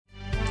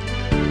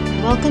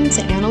Welcome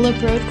to Antelope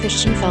Road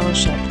Christian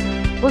Fellowship.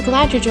 We're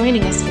glad you're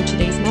joining us for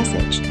today's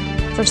message.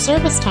 For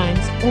service times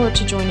or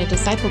to join a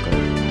disciple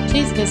group,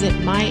 please visit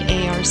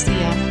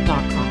myarcf.com.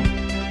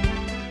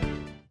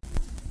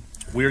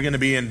 We're going to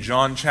be in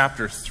John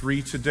chapter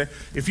 3 today.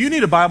 If you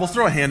need a Bible,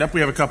 throw a hand up. We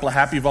have a couple of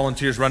happy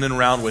volunteers running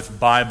around with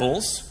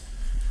Bibles.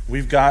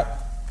 We've got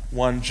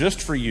one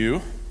just for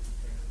you.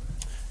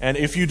 And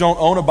if you don't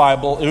own a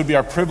Bible, it would be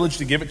our privilege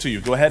to give it to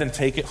you. Go ahead and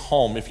take it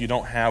home if you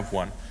don't have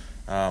one.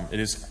 It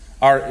is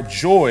our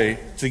joy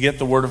to get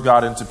the Word of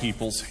God into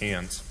people's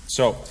hands.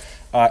 So,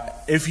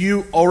 if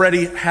you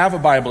already have a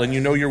Bible and you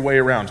know your way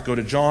around, go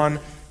to John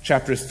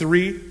chapter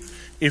 3.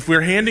 If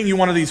we're handing you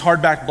one of these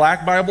hardback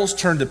black Bibles,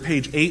 turn to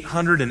page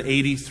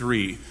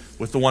 883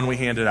 with the one we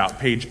handed out,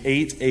 page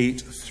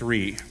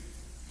 883.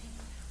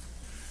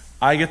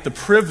 I get the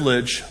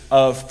privilege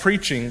of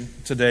preaching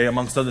today,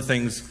 amongst other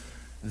things,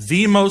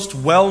 the most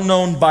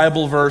well-known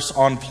Bible verse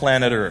on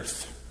planet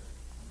Earth.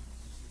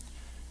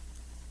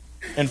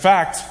 In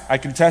fact, I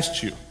can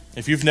test you.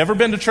 If you've never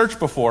been to church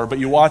before, but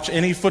you watch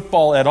any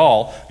football at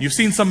all, you've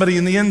seen somebody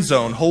in the end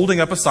zone holding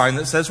up a sign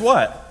that says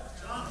what?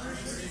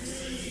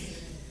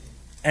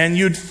 And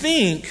you'd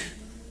think,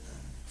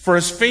 for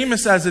as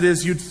famous as it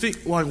is, you'd think,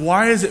 well,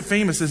 why is it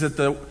famous?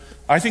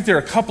 I think there are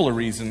a couple of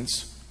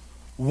reasons.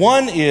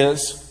 One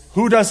is,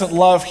 who doesn't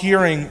love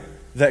hearing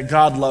that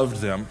God loved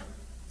them?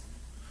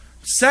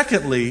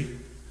 Secondly,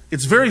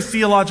 it's very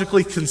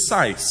theologically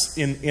concise.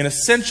 In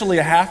essentially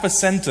a half a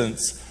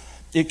sentence,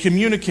 it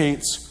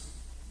communicates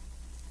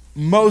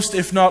most,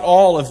 if not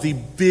all, of the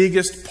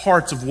biggest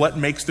parts of what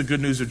makes the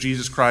good news of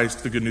Jesus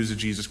Christ the good news of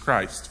Jesus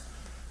Christ.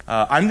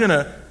 I'm going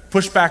to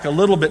push back a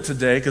little bit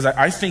today because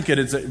I think it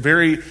is a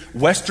very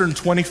Western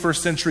 21st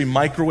century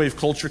microwave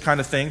culture kind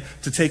of thing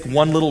to take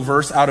one little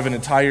verse out of an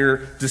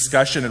entire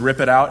discussion and rip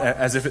it out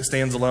as if it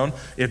stands alone.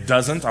 It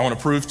doesn't. I want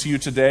to prove to you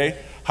today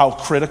how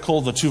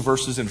critical the two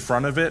verses in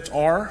front of it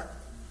are.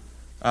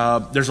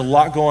 There's a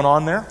lot going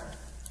on there.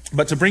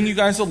 But to bring you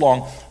guys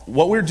along,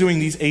 what we're doing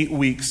these 8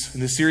 weeks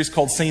in this series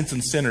called Saints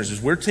and Sinners is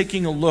we're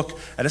taking a look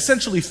at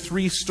essentially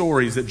 3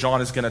 stories that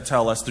John is going to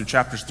tell us through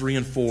chapters 3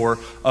 and 4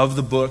 of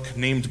the book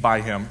named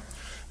by him.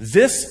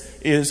 This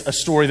is a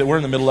story that we're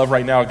in the middle of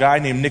right now, a guy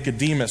named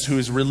Nicodemus who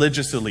is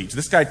religious elite.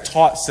 This guy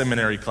taught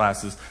seminary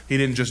classes. He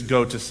didn't just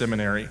go to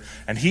seminary.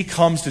 And he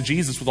comes to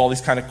Jesus with all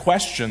these kind of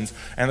questions,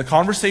 and the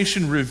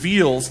conversation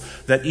reveals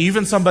that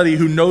even somebody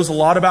who knows a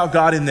lot about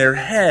God in their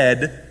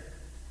head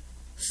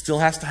still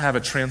has to have a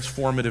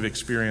transformative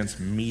experience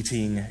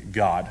meeting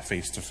God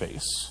face to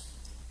face.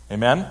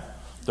 Amen?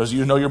 Those of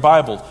you who know your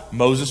Bible,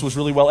 Moses was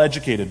really well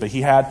educated, but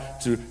he had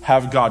to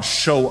have God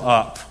show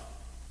up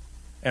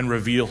and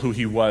reveal who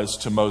he was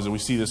to Moses. We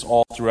see this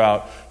all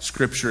throughout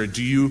Scripture.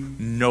 Do you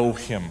know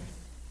him?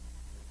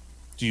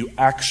 Do you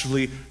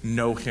actually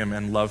know him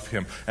and love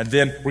him? And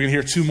then we're going to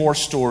hear 2 more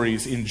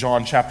stories in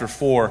John chapter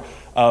 4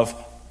 of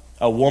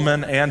a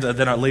woman and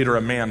then later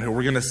a man who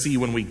we're going to see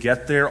when we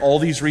get there. All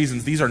these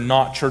reasons, these are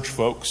not church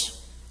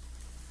folks.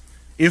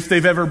 If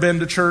they've ever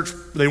been to church,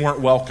 they weren't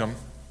welcome.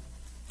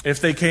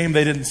 If they came,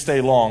 they didn't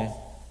stay long.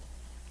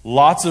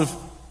 Lots of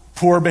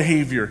poor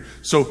behavior.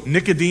 So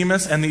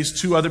Nicodemus and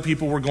these 2 other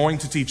people we're going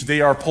to teach,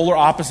 they are polar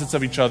opposites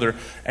of each other.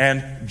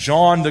 And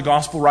John, the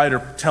gospel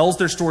writer, tells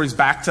their stories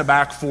back to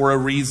back for a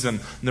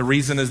reason. And the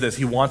reason is this: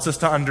 he wants us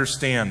to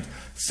understand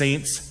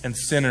saints and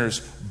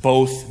sinners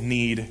both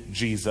need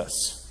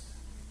Jesus.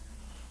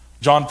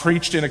 John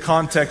preached in a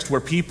context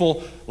where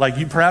people like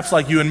you, perhaps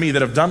like you and me,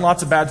 that have done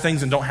lots of bad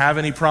things and don't have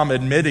any problem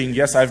admitting,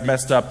 yes, I've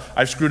messed up,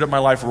 I've screwed up my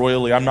life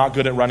royally, I'm not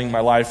good at running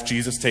my life,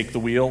 Jesus, take the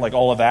wheel, like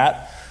all of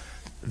that.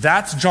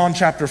 That's John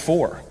chapter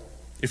 4.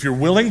 If you're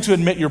willing to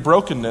admit your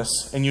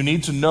brokenness and you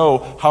need to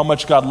know how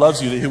much God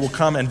loves you, that he will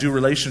come and do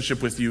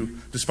relationship with you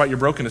despite your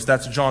brokenness,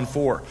 that's John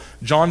 4.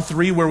 John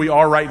 3, where we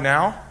are right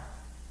now,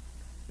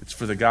 it's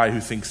for the guy who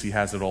thinks he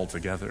has it all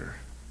together.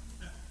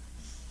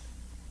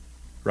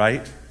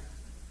 Right?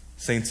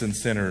 Saints and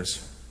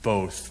sinners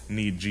both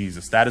need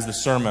Jesus. That is the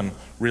sermon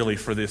really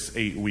for this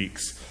 8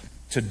 weeks.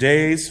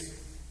 Today's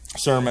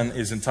sermon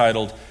is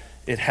entitled,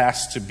 It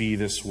Has to Be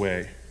This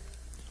Way.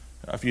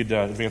 If you'd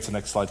advance the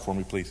next slide for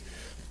me, please.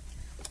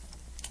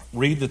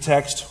 Read the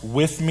text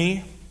with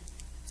me.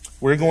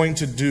 We're going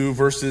to do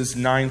verses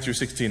 9 through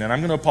 16. And I'm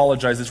going to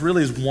apologize. This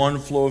really is one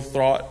flow of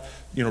thought,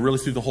 really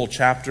through the whole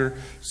chapter.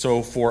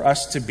 So for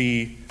us to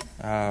be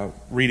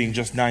reading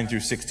just 9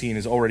 through 16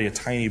 is already a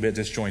tiny bit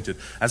disjointed.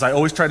 As I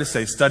always try to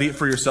say, study it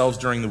for yourselves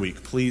during the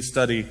week. Please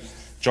study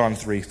John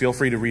 3. Feel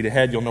free to read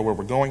ahead. You'll know where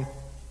we're going.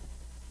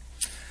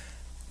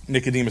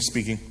 Nicodemus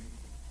speaking.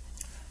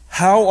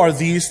 How are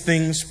these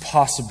things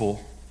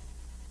possible?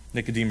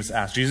 Nicodemus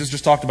asked. Jesus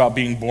just talked about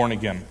being born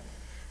again.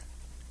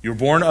 You're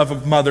born of a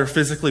mother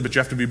physically, but you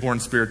have to be born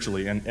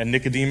spiritually. And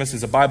Nicodemus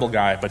is a Bible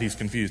guy, but he's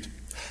confused.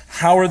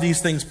 How are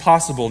these things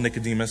possible?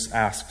 Nicodemus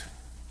asked.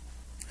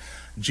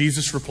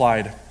 Jesus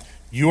replied,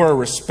 you are a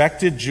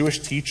respected Jewish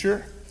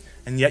teacher,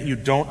 and yet you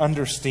don't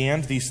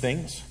understand these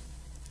things?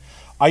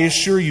 I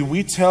assure you,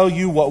 we tell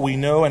you what we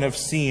know and have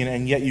seen,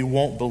 and yet you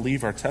won't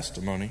believe our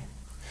testimony.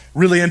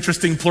 Really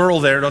interesting plural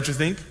there, don't you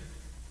think?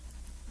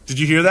 Did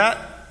you hear that?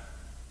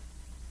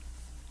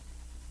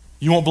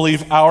 You won't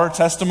believe our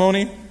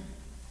testimony?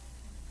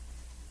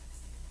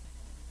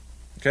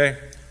 Okay.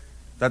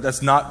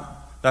 That's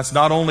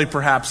not only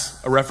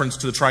perhaps a reference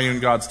to the triune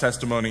God's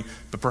testimony,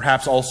 but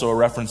perhaps also a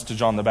reference to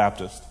John the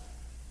Baptist.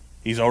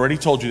 He's already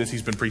told you this.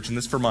 He's been preaching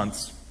this for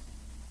months.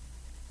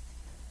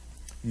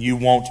 You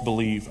won't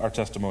believe our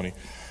testimony.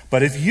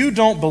 But if you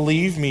don't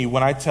believe me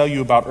when I tell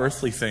you about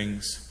earthly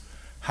things,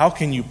 how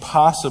can you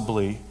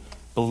possibly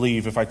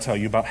believe if I tell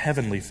you about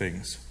heavenly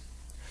things?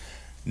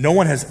 No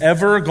one has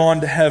ever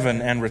gone to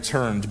heaven and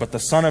returned, but the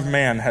Son of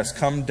Man has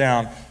come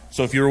down.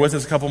 So if you were with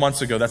us a couple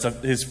months ago, that's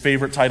his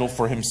favorite title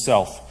for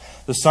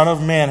himself. The Son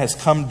of Man has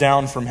come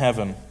down from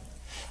heaven.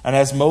 And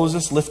as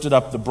Moses lifted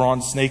up the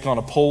bronze snake on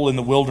a pole in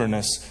the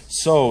wilderness,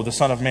 so the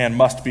Son of Man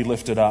must be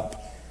lifted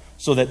up,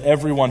 so that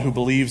everyone who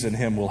believes in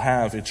him will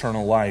have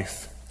eternal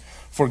life.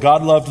 For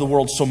God loved the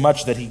world so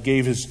much that he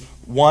gave his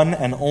one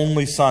and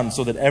only Son,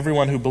 so that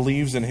everyone who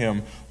believes in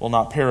him will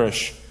not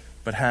perish,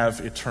 but have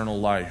eternal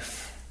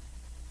life.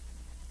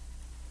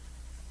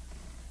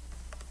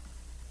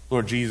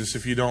 Lord Jesus,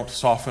 if you don't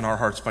soften our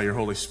hearts by your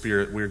Holy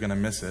Spirit, we're going to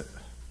miss it.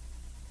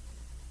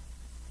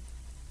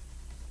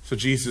 So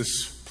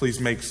Jesus,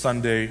 please make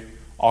Sunday,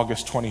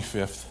 August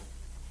 25th,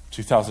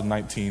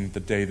 2019, the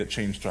day that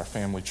changed our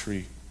family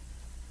tree.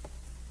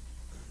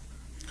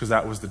 Because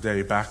that was the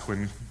day back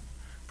when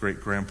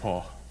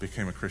great-grandpa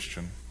became a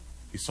Christian.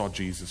 He saw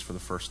Jesus for the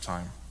first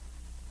time.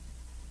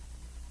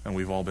 And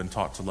we've all been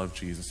taught to love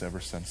Jesus ever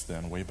since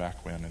then, way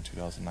back when in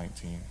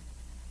 2019.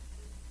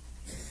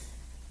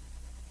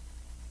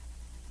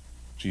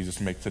 Jesus,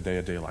 make today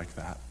a day like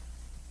that.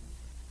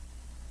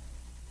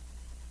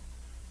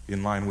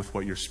 In line with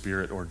what your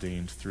Spirit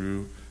ordained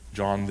through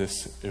John,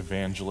 this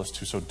evangelist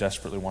who so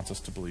desperately wants us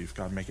to believe.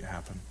 God, make it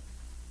happen.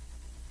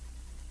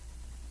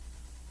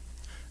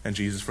 And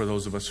Jesus, for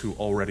those of us who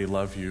already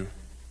love you,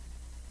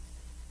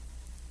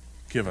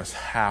 give us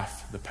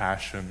half the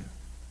passion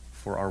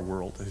for our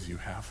world as you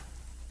have.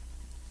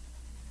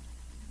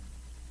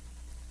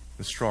 In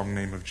the strong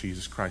name of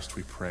Jesus Christ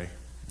we pray.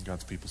 And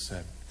God's people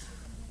said,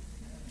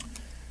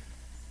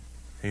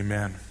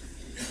 amen.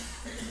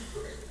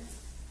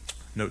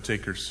 Note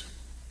takers.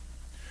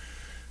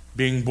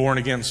 Being born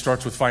again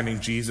starts with finding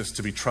Jesus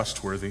to be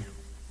trustworthy.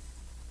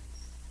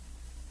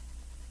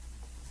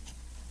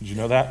 Did you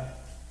know that?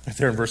 Right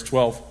there in verse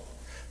 12.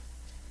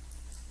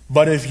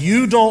 But if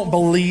you don't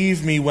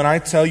believe me when I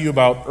tell you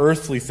about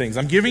earthly things,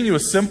 I'm giving you a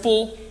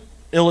simple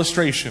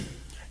illustration.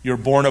 You're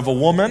born of a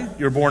woman,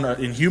 you're born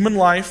in human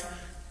life,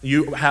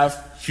 you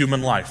have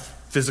human life,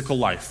 physical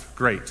life.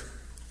 Great.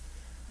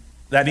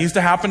 That needs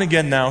to happen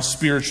again now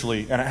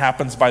spiritually, and it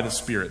happens by the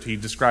Spirit. He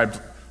described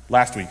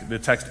last week, the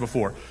text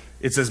before.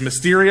 It's as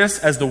mysterious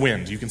as the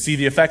wind. You can see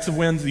the effects of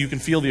wind, you can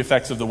feel the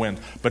effects of the wind.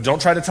 But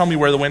don't try to tell me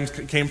where the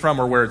wind came from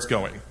or where it's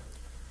going.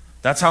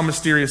 That's how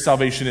mysterious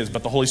salvation is,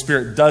 but the Holy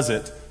Spirit does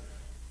it,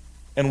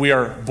 and we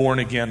are born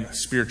again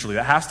spiritually.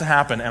 That has to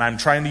happen, and I'm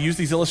trying to use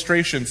these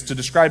illustrations to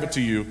describe it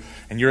to you.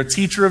 And you're a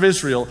teacher of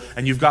Israel,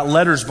 and you've got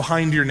letters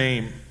behind your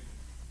name.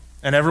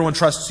 And everyone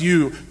trusts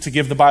you to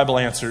give the Bible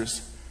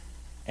answers.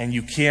 And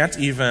you can't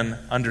even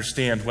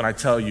understand when I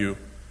tell you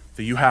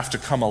that you have to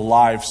come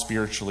alive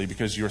spiritually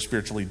because you're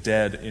spiritually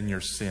dead in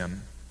your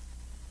sin.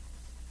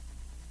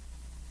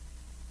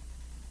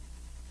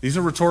 These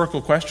are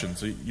rhetorical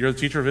questions. You're the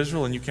teacher of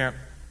Israel and you can't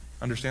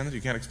understand this?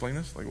 You can't explain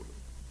this?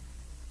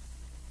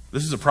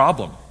 This is a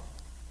problem.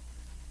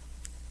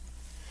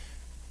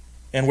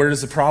 And where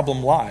does the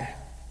problem lie?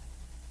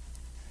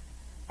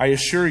 I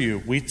assure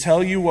you, we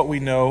tell you what we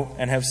know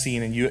and have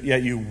seen, and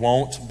yet you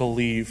won't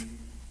believe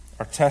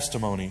our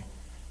testimony.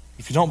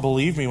 If you don't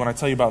believe me when I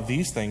tell you about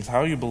these things,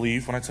 how will you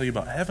believe when I tell you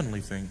about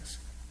heavenly things?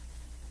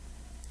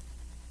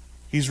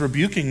 He's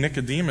rebuking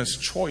Nicodemus'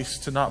 choice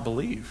to not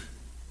believe.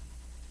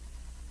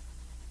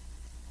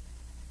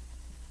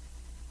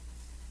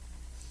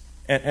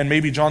 And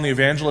maybe John the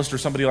Evangelist or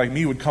somebody like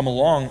me would come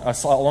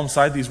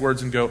alongside these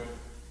words and go,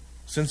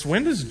 since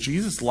when does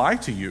Jesus lie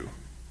to you?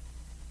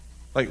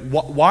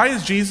 Why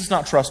is Jesus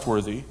not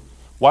trustworthy?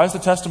 Why is the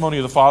testimony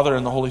of the Father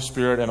and the Holy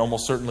Spirit and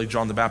almost certainly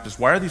John the Baptist,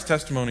 why are these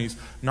testimonies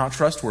not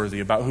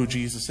trustworthy about who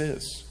Jesus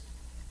is?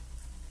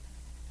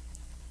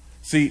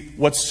 See,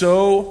 what's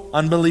so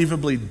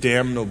unbelievably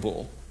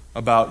damnable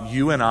about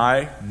you and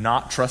I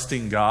not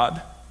trusting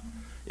God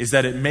is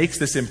that it makes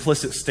this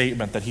implicit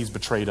statement that he's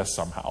betrayed us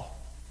somehow,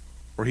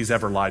 or he's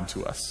ever lied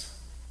to us.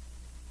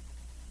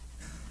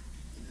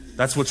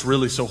 That's what's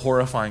really so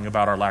horrifying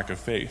about our lack of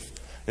faith.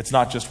 It's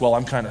not just, well,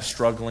 I'm kind of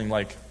struggling,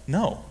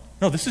 no,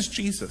 this is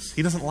Jesus.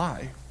 He doesn't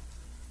lie.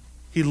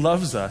 He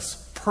loves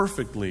us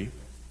perfectly.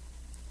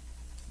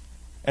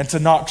 And to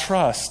not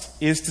trust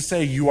is to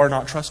say you are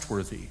not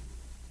trustworthy.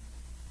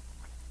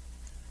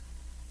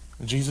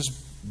 And Jesus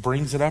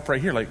brings it up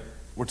right here.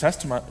 We're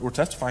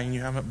testifying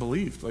you haven't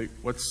believed.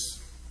 This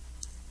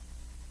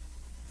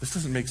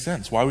doesn't make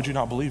sense. Why would you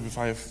not believe if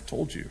I have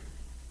told you?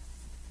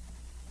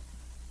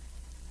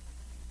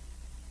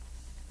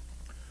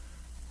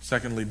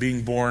 Secondly,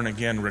 being born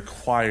again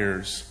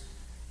requires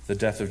the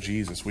death of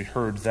Jesus. We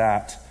heard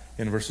that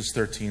in verses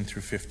 13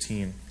 through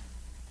 15.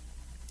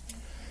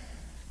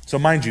 So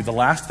mind you, the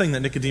last thing that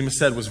Nicodemus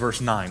said was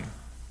verse 9.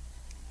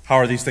 How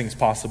are these things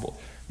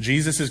possible?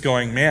 Jesus is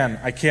going, man,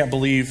 I can't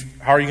believe,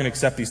 how are you going to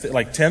accept these things?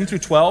 Like 10 through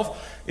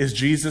 12 is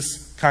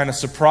Jesus kind of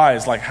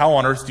surprised, like how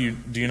on earth do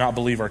you not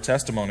believe our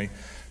testimony?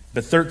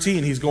 But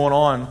 13, he's going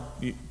on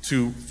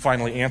to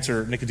finally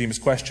answer Nicodemus'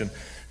 question.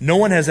 No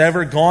one has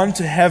ever gone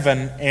to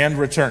heaven and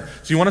returned.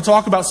 So you want to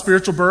talk about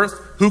spiritual birth?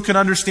 Who can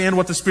understand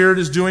what the Spirit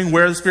is doing,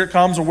 where the Spirit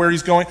comes, or where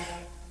He's going?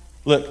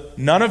 Look,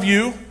 no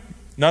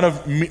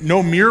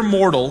mere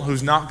mortal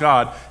who's not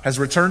God has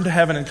returned to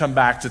heaven and come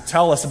back to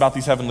tell us about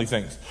these heavenly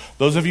things.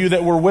 Those of you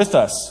that were with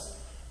us,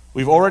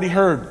 we've already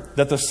heard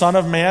that the Son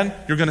of Man,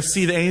 you're going to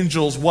see the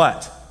angels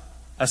what?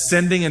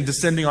 Ascending and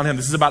descending on Him.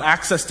 This is about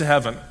access to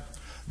heaven.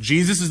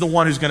 Jesus is the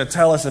one who's going to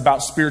tell us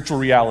about spiritual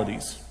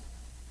realities.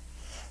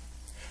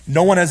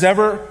 No one has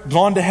ever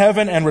gone to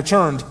heaven and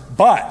returned,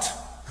 but.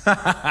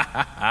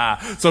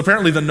 So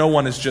apparently the no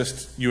one is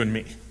just you and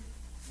me.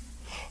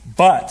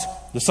 But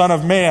the Son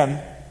of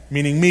Man,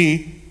 meaning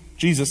me,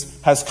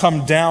 Jesus, has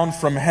come down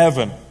from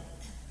heaven.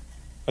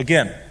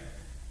 Again,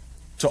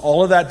 to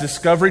all of that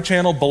Discovery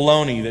Channel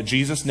baloney that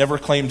Jesus never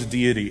claimed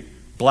deity.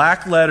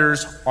 Black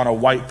letters on a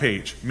white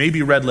page.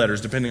 Maybe red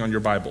letters, depending on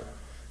your Bible.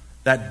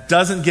 That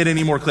doesn't get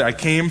any more clear. I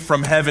came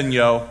from heaven,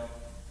 yo.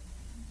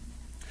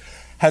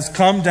 Has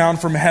come down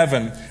from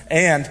heaven.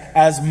 And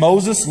as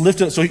Moses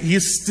lifted up, so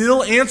he's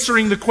still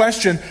answering the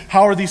question,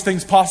 how are these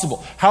things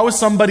possible? How is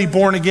somebody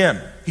born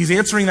again? He's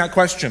answering that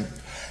question.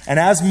 And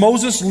as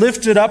Moses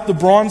lifted up the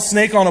bronze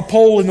snake on a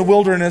pole in the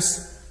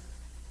wilderness,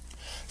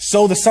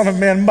 so the Son of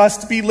Man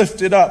must be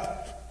lifted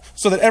up,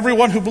 so that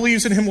everyone who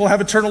believes in Him will have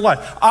eternal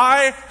life.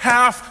 I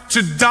have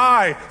to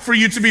die for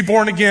you to be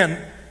born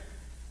again.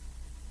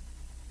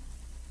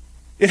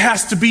 It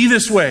has to be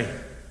this way.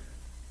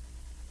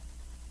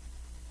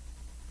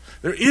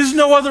 There is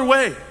no other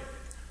way.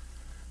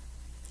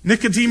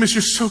 Nicodemus,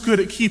 you're so good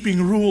at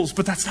keeping rules,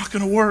 but that's not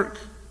going to work.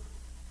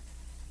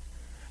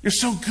 You're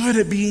so good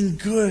at being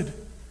good,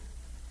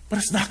 but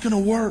it's not going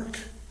to work.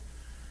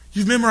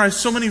 You've memorized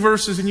so many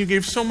verses and you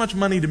gave so much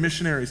money to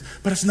missionaries,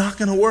 but it's not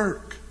going to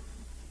work.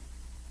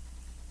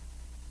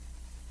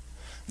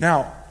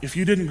 Now, if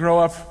you didn't grow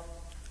up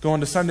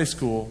going to Sunday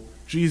school,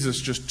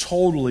 Jesus just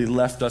totally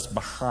left us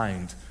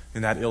behind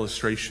in that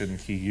illustration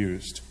He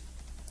used.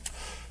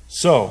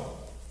 So,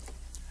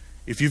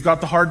 if you've got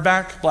the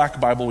hardback black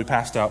Bible we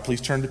passed out, please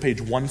turn to page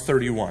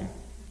 131.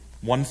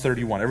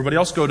 131. Everybody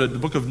else go to the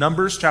book of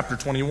Numbers, chapter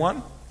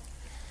 21.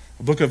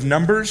 The book of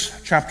Numbers,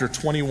 chapter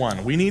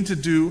 21. We need to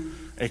do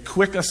a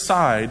quick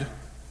aside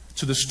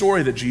to the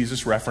story that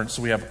Jesus referenced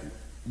so we have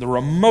the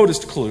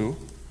remotest clue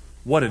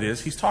what it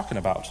is He's talking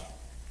about.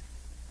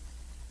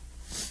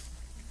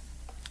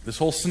 This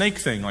whole snake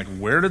thing, like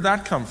where did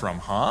that come from,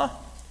 huh?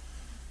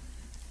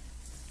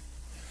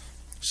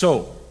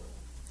 So,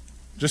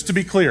 just to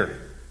be clear,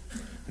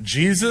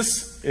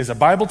 Jesus is a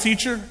Bible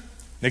teacher.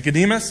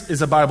 Nicodemus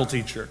is a Bible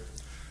teacher.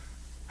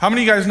 How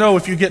many of you guys know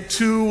if you get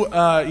two,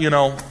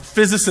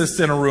 physicists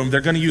in a room,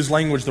 they're going to use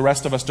language the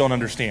rest of us don't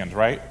understand,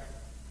 right?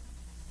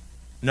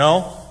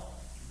 No?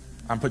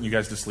 I'm putting you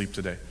guys to sleep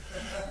today.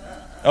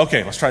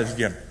 Okay, let's try this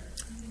again.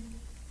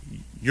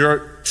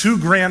 Your two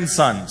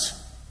grandsons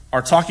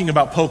are talking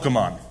about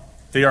Pokemon.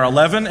 They are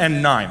 11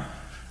 and 9.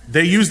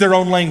 They use their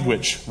own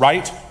language,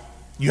 right?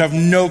 You have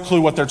no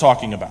clue what they're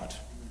talking about.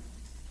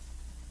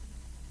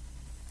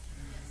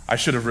 I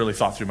should have really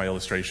thought through my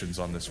illustrations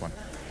on this one.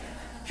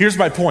 Here's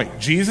my point.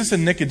 Jesus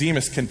and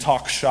Nicodemus can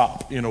talk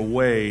shop in a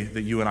way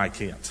that you and I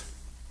can't.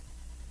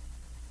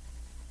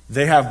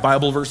 They have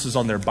Bible verses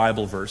on their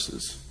Bible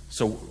verses,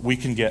 so we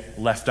can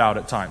get left out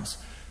at times.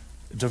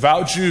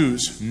 Devout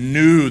Jews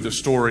knew the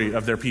story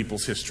of their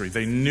people's history.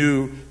 They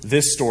knew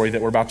this story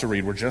that we're about to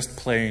read. We're just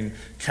playing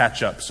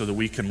catch up so that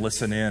we can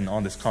listen in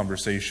on this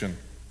conversation.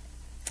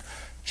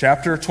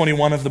 Chapter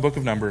 21 of the book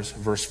of Numbers,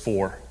 verse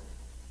 4.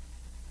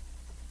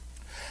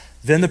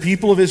 Then the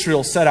people of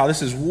Israel set out,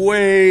 this is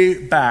way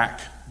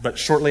back, but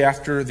shortly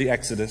after the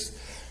Exodus,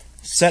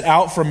 set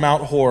out from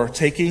Mount Hor,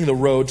 taking the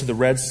road to the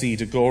Red Sea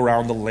to go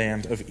around the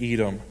land of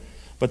Edom.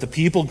 But the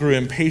people grew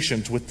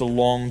impatient with the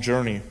long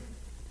journey,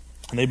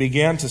 and they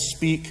began to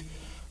speak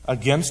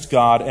against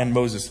God and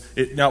Moses.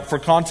 Now, for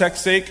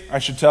context's sake, I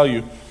should tell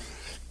you,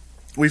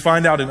 we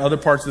find out in other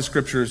parts of the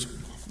Scriptures,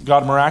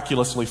 God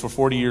miraculously for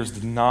 40 years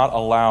did not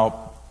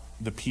allow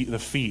the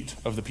feet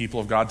of the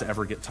people of God to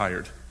ever get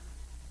tired.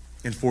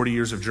 In 40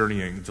 years of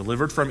journeying,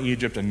 delivered from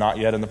Egypt and not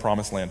yet in the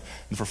promised land.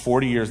 And for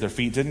 40 years, their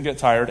feet didn't get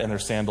tired and their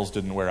sandals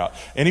didn't wear out.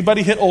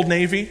 Anybody hit Old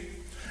Navy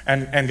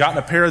and gotten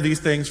a pair of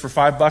these things for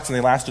 $5 and they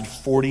lasted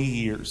 40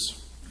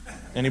 years?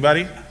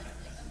 Anybody?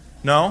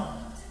 No?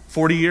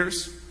 40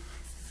 years?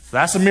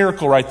 That's a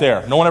miracle right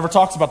there. No one ever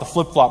talks about the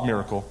flip-flop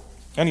miracle.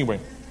 Anyway.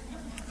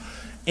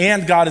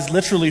 And God is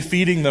literally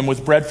feeding them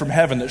with bread from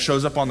heaven that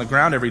shows up on the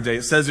ground every day.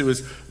 It says it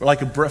was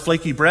like a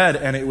flaky bread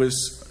and it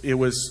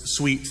was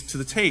sweet to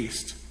the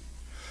taste.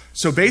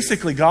 So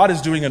basically, God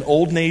is doing an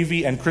Old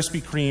Navy and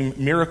Krispy Kreme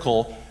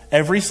miracle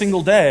every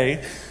single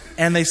day,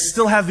 and they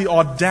still have the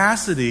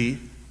audacity,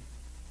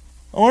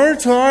 we're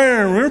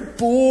tired, we're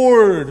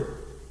bored.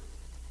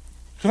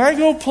 Can I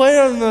go play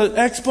on the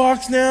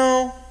Xbox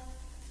now?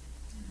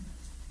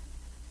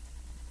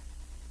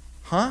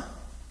 Huh?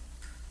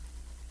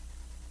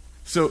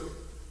 So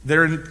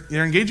they're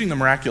engaging the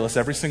miraculous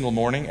every single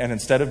morning, and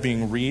instead of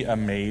being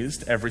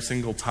re-amazed every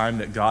single time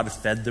that God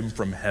fed them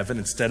from heaven,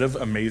 instead of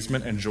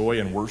amazement and joy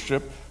and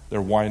worship,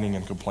 they're whining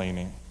and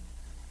complaining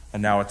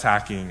and now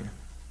attacking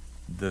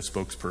the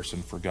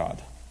spokesperson for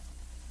God.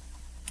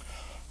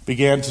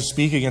 Began to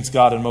speak against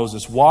God and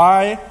Moses.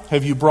 Why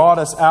have you brought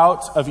us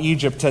out of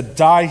Egypt to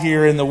die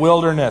here in the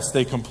wilderness?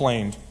 They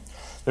complained.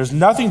 There's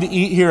nothing to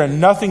eat here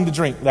and nothing to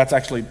drink. That's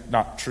actually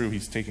not true.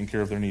 He's taking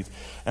care of their needs.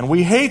 And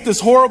we hate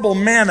this horrible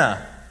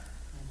manna.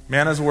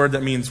 Manna is a word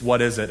that means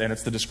what is it? And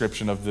it's the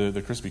description of the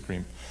Krispy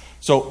Kreme.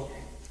 So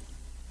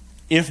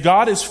if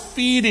God is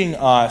feeding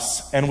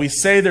us and we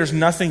say there's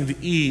nothing to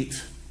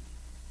eat,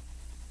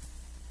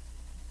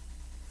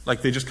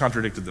 like they just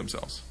contradicted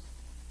themselves.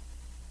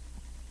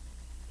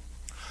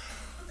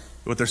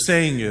 What they're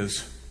saying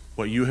is,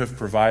 what you have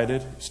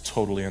provided is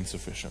totally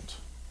insufficient.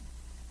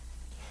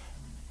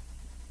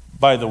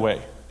 By the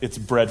way, it's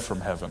bread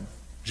from heaven.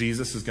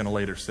 Jesus is going to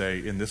later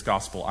say, in this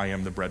gospel, I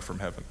am the bread from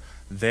heaven.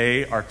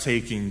 They are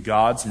taking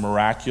God's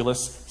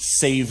miraculous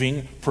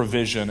saving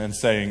provision and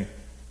saying,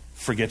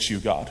 forget you,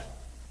 God.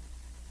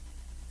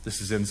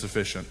 This is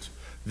insufficient.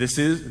 This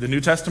is, the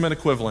New Testament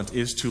equivalent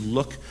is to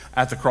look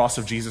at the cross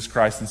of Jesus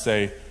Christ and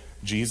say,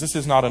 Jesus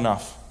is not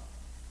enough.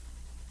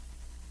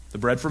 The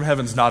bread from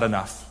heaven's not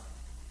enough.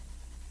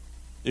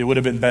 It would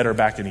have been better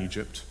back in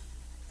Egypt.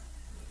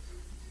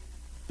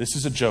 This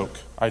is a joke.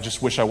 I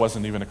just wish I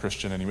wasn't even a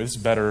Christian anyway. This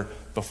is better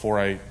before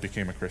I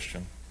became a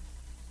Christian.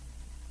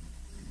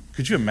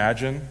 Could you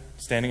imagine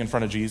standing in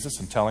front of Jesus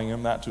and telling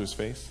him that to his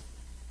face?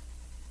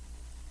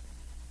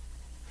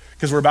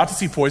 Because we're about to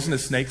see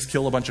poisonous snakes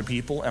kill a bunch of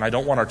people, and I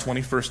don't want our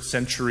 21st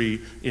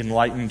century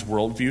enlightened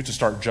worldview to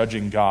start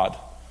judging God.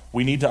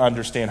 We need to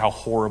understand how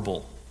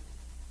horrible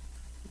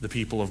the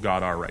people of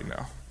God are right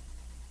now.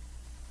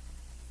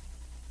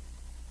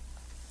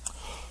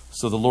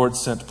 So the Lord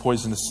sent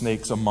poisonous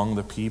snakes among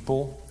the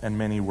people, and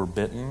many were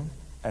bitten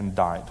and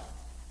died.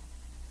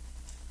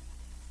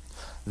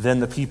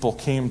 Then the people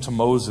came to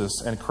Moses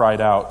and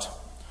cried out,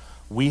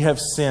 "We have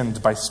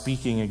sinned by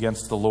speaking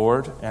against the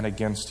Lord and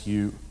against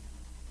you.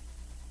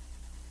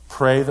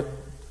 Pray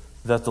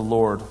that the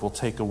Lord will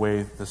take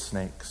away the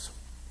snakes."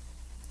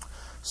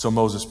 So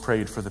Moses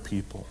prayed for the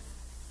people.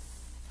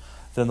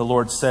 Then the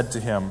Lord said to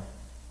him,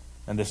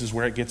 and this is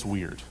where it gets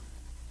weird.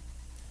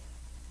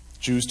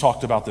 Jews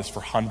talked about this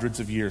for hundreds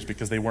of years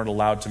because they weren't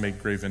allowed to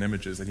make graven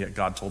images, and yet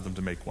God told them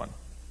to make one.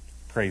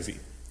 Crazy.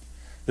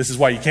 This is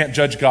why you can't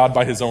judge God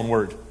by his own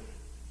word.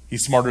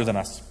 He's smarter than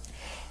us.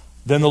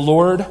 Then the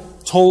Lord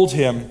told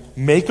him,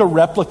 "Make a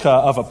replica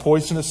of a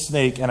poisonous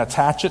snake and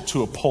attach it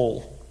to a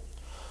pole.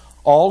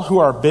 All who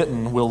are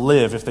bitten will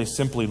live if they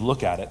simply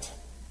look at it."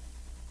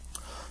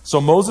 So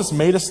Moses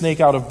made a snake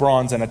out of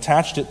bronze and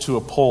attached it to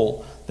a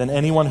pole. Then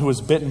anyone who was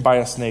bitten by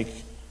a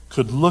snake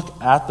could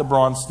look at the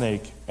bronze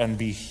snake and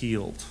be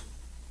healed.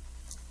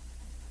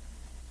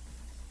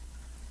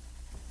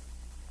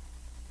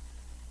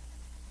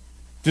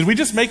 Did we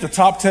just make the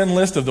top 10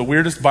 list of the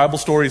weirdest Bible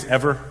stories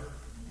ever?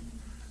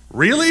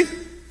 Really?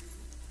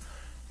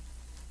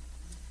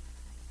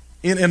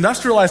 In an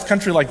industrialized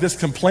country like this,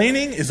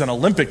 complaining is an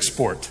Olympic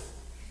sport.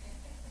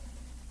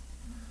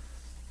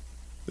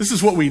 This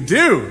is what we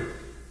do.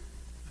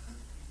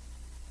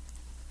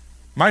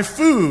 My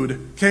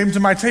food came to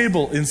my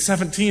table in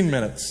 17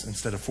 minutes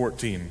instead of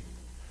 14.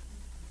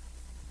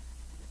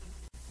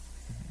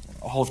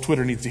 All of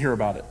Twitter needs to hear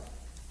about it.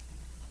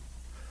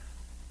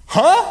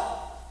 Huh?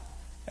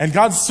 And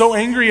God's so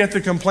angry at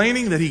the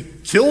complaining that he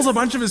kills a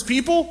bunch of his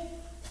people?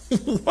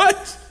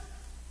 What?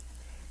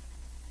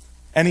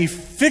 And he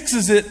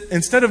fixes it.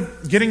 Instead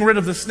of getting rid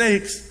of the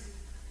snakes,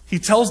 he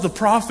tells the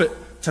prophet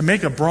to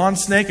make a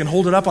bronze snake and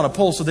hold it up on a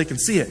pole so they can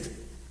see it.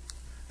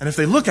 And if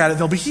they look at it,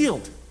 they'll be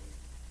healed.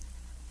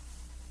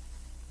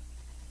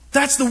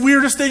 That's the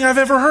weirdest thing I've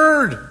ever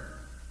heard.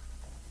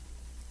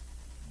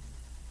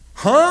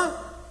 Huh?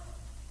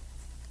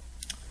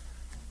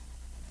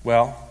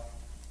 Well,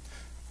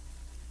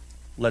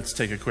 let's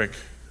take a quick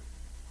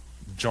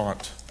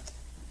jaunt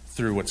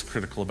through what's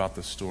critical about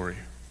this story.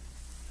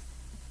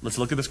 Let's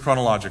look at this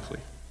chronologically.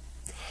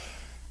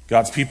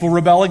 God's people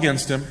rebel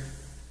against him.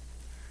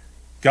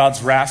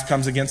 God's wrath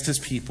comes against his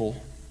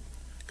people.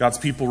 God's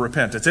people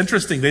repent. It's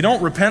interesting. They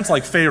don't repent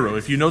like Pharaoh.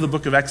 If you know the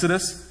book of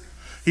Exodus,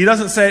 he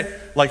doesn't say,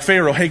 like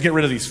Pharaoh, "Hey, get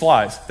rid of these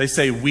flies." They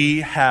say,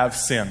 "We have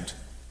sinned."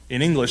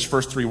 In English,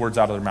 first 3 words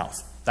out of their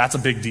mouth. That's a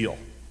big deal.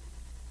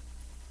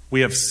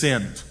 We have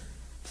sinned.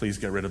 Please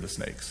get rid of the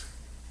snakes.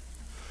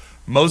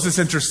 Moses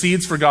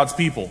intercedes for God's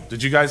people.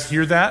 Did you guys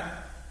hear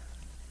that?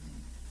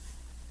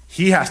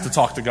 He has to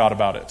talk to God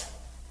about it.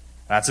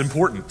 That's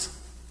important.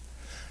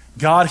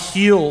 God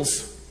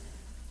heals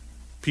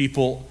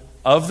people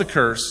of the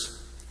curse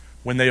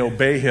when they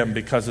obey him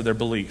because of their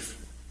belief.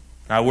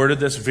 Now, I worded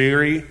this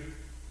very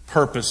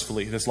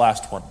purposefully, this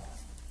last one.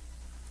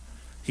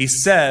 He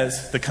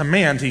says, the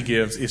command he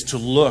gives is to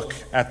look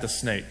at the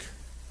snake.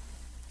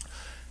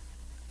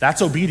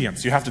 That's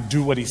obedience. You have to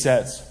do what he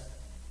says.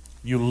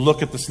 You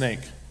look at the snake.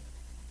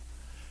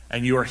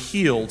 And you are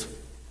healed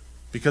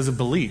because of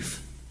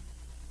belief.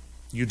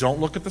 You don't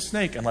look at the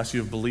snake unless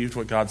you have believed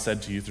what God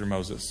said to you through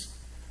Moses.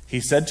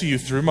 He said to you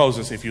through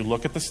Moses, if you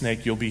look at the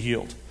snake, you'll be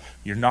healed.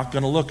 You're not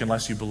going to look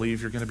unless you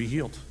believe you're going to be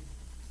healed.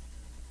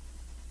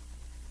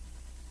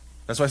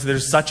 That's why I say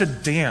there's such a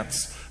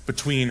dance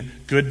between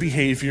good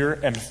behavior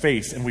and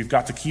faith, and we've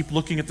got to keep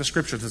looking at the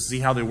scriptures to see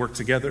how they work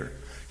together.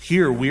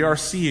 Here we are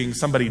seeing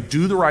somebody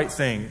do the right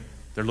thing.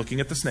 They're looking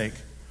at the snake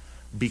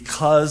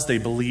because they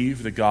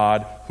believe the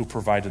God who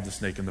provided the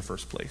snake in the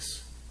first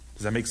place.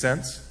 Does that make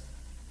sense?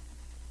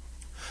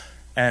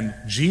 And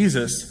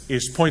Jesus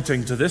is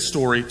pointing to this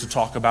story to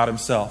talk about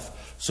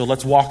himself. So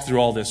let's walk through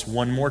all this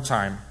one more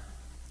time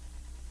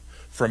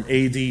from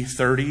AD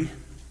 30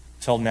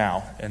 till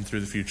now and through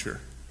the future.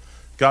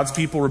 God's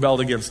people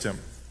rebelled against him.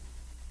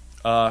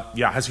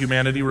 Has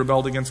humanity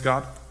rebelled against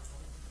God?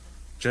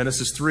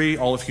 Genesis 3,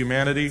 all of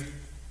humanity.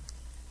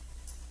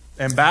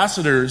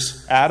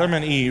 Ambassadors, Adam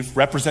and Eve,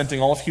 representing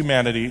all of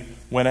humanity,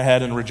 went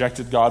ahead and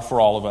rejected God for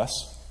all of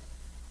us.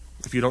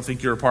 If you don't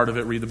think you're a part of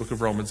it, read the book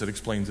of Romans, it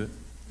explains it.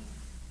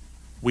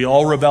 We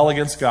all rebel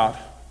against God.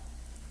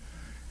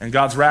 And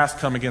God's wrath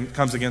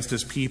comes against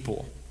his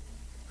people.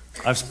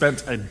 I've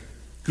spent a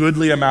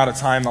goodly amount of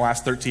time the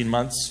last 13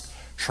 months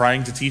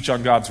trying to teach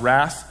on God's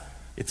wrath.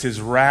 It's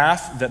his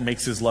wrath that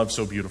makes his love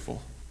so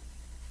beautiful.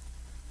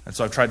 And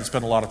so I've tried to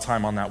spend a lot of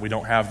time on that. We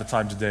don't have the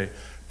time today.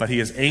 But he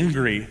is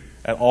angry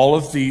at all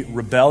of the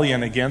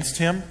rebellion against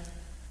him,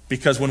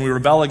 because when we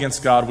rebel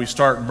against God, we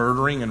start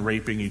murdering and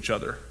raping each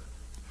other.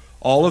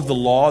 All of the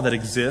law that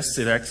exists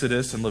in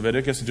Exodus and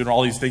Leviticus and doing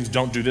all these things,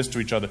 don't do this to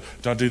each other,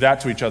 don't do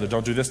that to each other,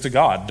 don't do this to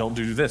God, don't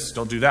do this,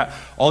 don't do that.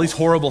 All these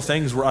horrible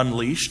things were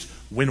unleashed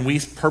when we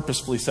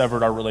purposefully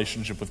severed our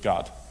relationship with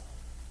God.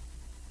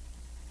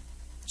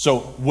 So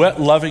what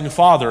loving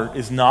father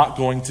is not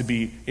going to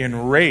be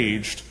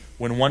enraged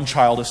when one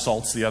child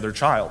assaults the other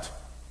child?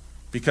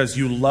 Because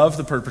you love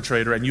the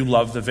perpetrator and you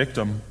love the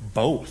victim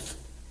both.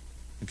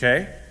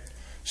 Okay?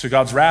 So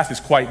God's wrath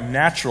is quite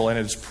natural, and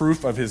it is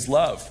proof of his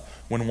love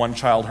when one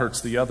child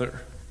hurts the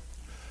other.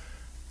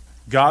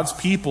 God's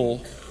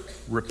people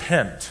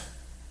repent.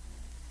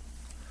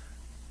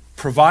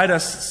 Provide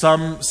us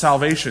some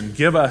salvation.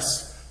 Give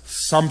us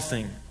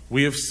something.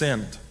 We have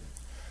sinned.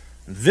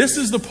 This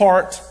is the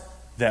part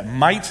that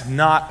might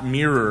not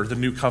mirror the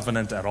new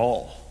covenant at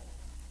all.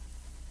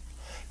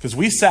 Because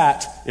we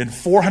sat in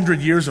 400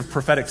 years of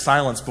prophetic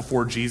silence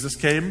before Jesus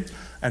came,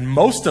 and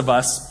most of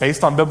us,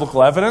 based on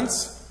biblical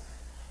evidence,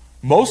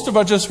 most of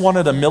us just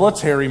wanted a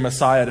military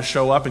Messiah to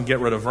show up and get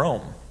rid of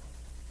Rome.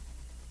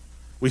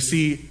 We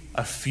see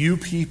a few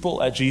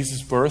people at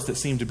Jesus' birth that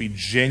seem to be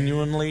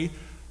genuinely,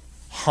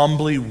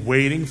 humbly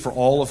waiting for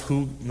all of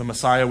who the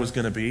Messiah was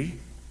going to be.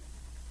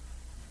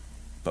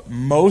 But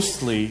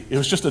mostly, it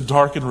was just a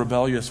dark and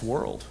rebellious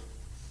world.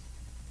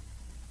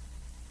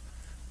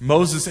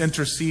 Moses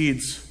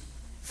intercedes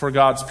for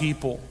God's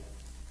people.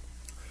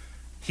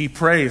 He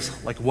prays,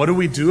 what do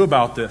we do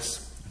about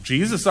this?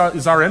 Jesus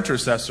is our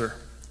intercessor.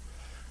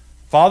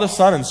 Father,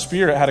 Son, and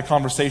Spirit had a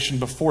conversation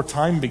before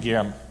time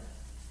began.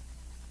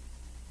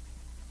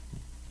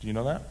 Do you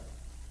know that? I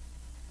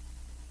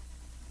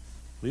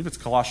believe it's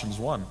Colossians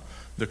 1.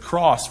 The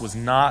cross was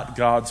not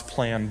God's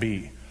plan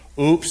B.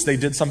 Oops, they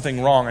did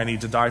something wrong, I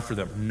need to die for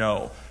them.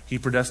 No. He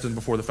predestined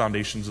before the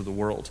foundations of the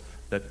world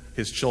that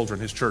his children,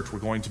 his church, were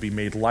going to be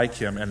made like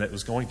him, and it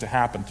was going to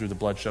happen through the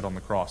bloodshed on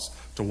the cross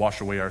to wash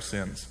away our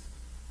sins.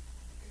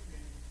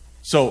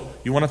 So,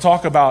 you want to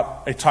talk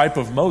about a type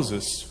of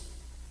Moses?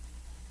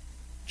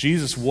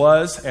 Jesus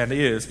was and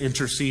is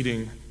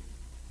interceding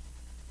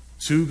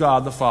to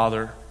God the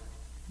Father.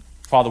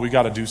 Father, we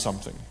got to do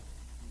something.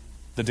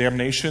 The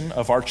damnation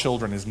of our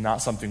children is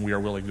not something we are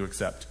willing to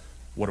accept.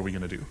 What are we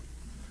going to do?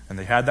 And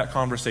they had that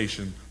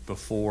conversation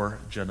before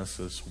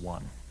Genesis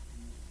 1.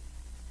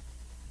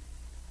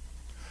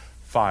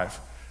 5.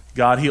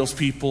 God heals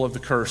people of the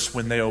curse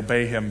when they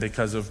obey him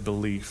because of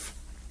belief.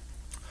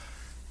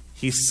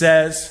 He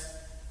says,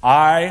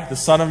 I, the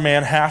Son of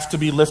Man, have to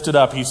be lifted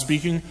up. He's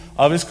speaking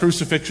of his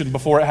crucifixion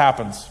before it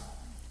happens.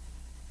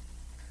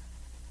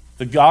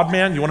 The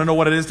God-man, you want to know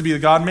what it is to be the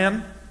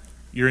God-man?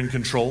 You're in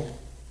control.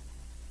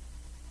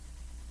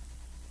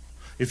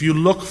 If you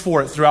look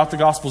for it throughout the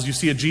Gospels, you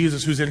see a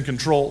Jesus who's in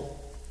control.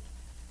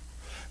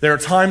 There are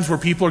times where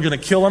people are going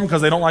to kill him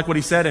because they don't like what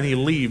he said, and he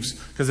leaves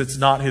because it's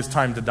not his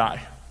time to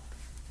die.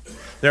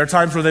 There are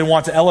times where they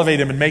want to elevate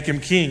him and make him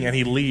king, and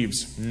he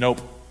leaves.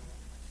 Nope.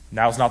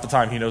 Now's not the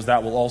time. He knows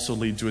that will also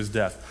lead to his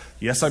death.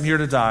 Yes, I'm here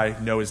to die.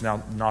 No, is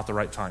now not the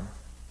right time.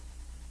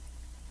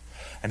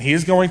 And he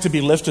is going to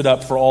be lifted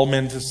up for all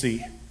men to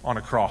see on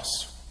a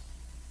cross.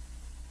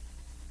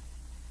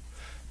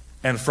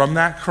 And from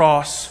that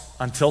cross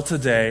until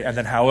today, and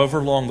then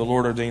however long the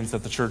Lord ordains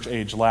that the church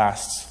age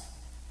lasts,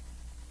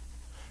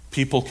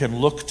 people can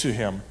look to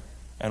him,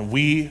 and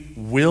we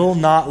will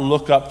not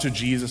look up to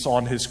Jesus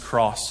on his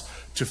cross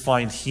to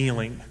find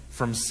healing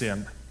from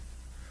sin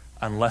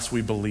unless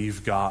we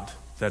believe God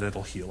that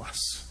it'll heal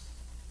us.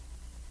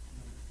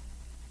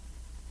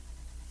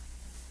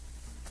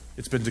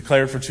 It's been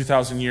declared for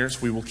 2,000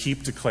 years. We will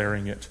keep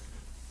declaring it.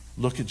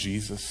 Look at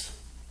Jesus.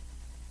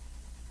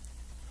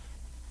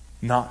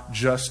 Not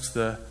just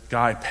the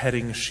guy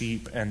petting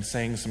sheep and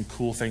saying some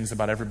cool things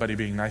about everybody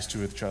being nice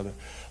to each other.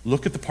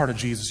 Look at the part of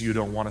Jesus you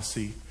don't want to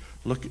see.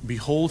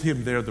 Behold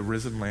him there, the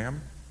risen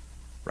Lamb,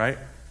 right?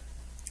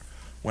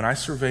 When I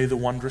survey the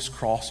wondrous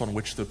cross on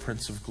which the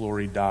Prince of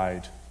Glory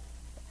died,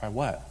 I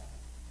what?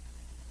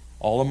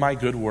 All of my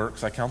good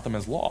works, I count them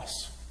as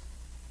loss.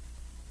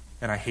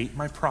 And I hate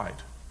my pride.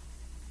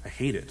 I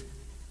hate it.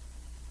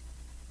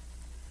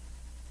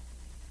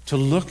 To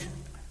look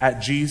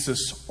at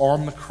Jesus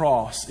on the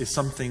cross is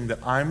something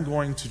that I'm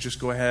going to just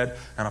go ahead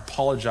and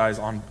apologize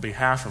on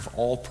behalf of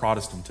all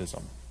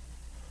Protestantism.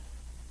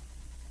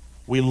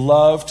 We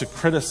love to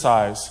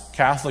criticize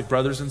Catholic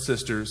brothers and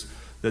sisters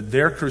that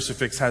their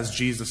crucifix has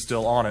Jesus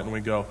still on it, and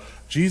we go,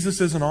 Jesus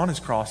isn't on his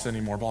cross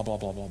anymore, blah, blah,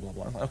 blah, blah, blah,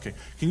 blah. Okay,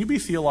 can you be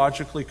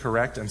theologically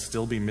correct and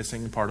still be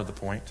missing part of the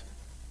point?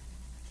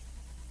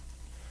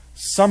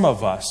 Some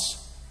of us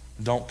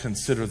don't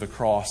consider the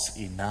cross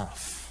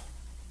enough.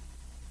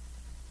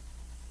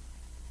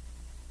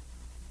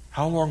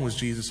 How long was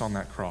Jesus on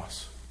that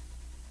cross?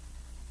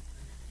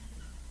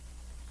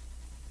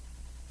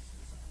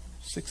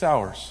 6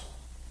 hours.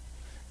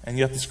 And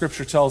yet the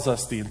scripture tells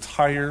us the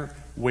entire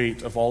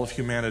weight of all of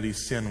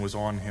humanity's sin was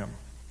on him.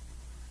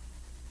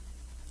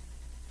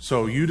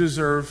 So you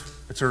deserve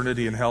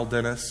eternity in hell,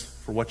 Dennis,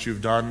 for what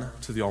you've done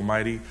to the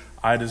Almighty.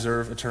 I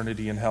deserve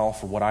eternity in hell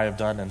for what I have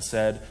done and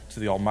said to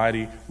the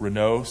Almighty.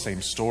 Renault,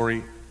 same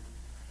story.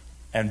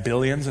 And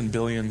billions and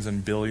billions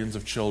and billions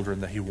of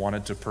children that he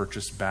wanted to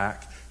purchase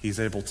back, he's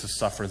able to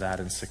suffer that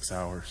in 6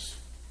 hours.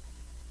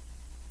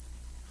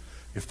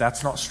 If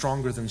that's not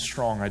stronger than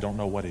strong, I don't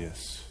know what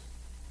is.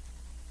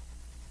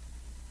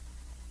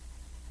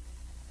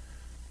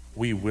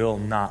 We will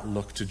not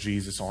look to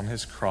Jesus on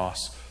his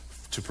cross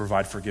to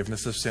provide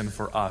forgiveness of sin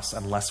for us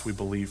unless we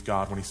believe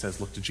God when he says,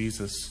 look to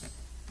Jesus.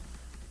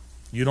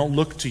 You don't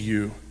look to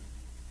you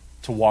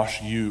to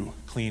wash you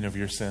clean of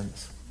your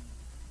sins.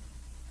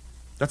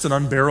 That's an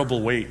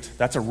unbearable weight.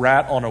 That's a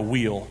rat on a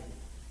wheel,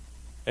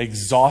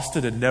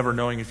 exhausted and never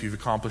knowing if you've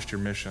accomplished your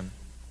mission.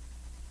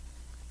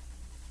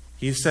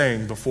 He's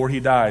saying before he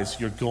dies,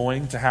 you're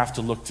going to have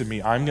to look to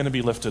me. I'm going to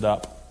be lifted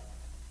up.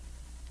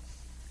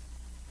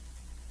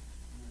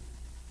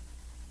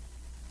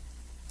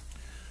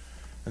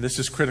 And this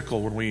is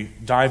critical when we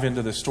dive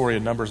into this story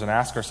in Numbers and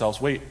ask ourselves,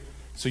 wait,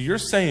 so you're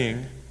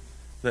saying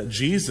that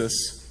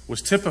Jesus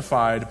was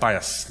typified by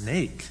a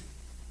snake?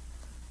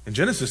 In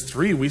Genesis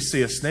 3, we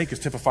see a snake is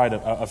typified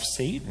of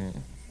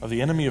Satan, of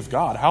the enemy of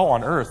God. How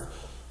on earth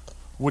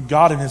would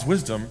God in his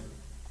wisdom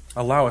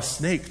allow a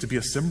snake to be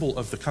a symbol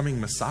of the coming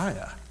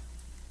Messiah?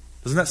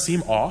 Doesn't that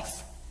seem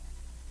off?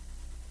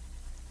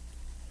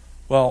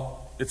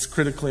 Well, it's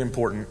critically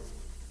important.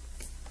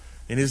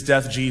 In his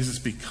death, Jesus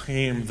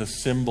became the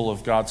symbol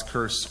of God's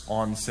curse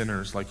on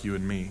sinners like you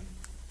and me.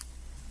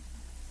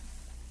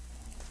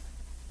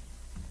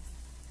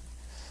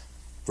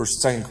 Verse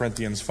 2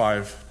 Corinthians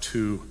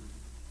 5:2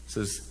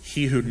 says,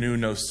 he who knew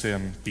no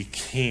sin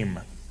became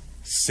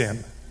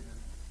sin.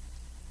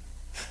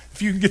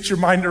 If you can get your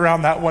mind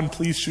around that one,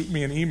 please shoot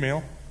me an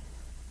email.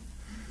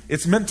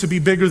 It's meant to be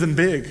bigger than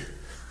big.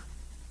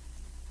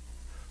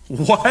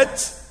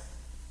 What?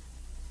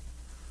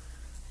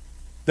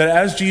 That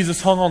as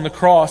Jesus hung on the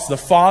cross, the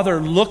Father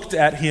looked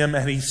at him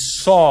and he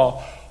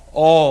saw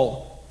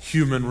all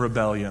human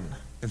rebellion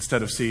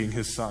instead of seeing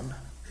his Son.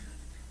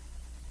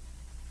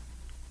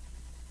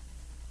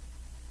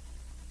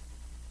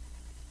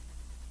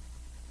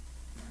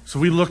 So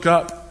we look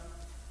up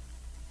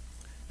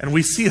and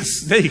we see a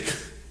snake.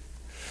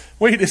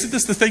 Wait, isn't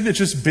this the thing that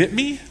just bit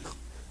me?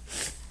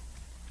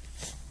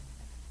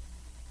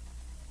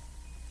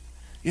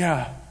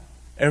 Yeah.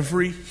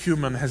 Every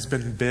human has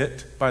been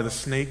bit by the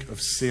snake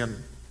of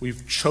sin.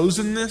 We've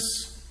chosen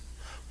this.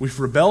 We've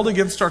rebelled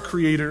against our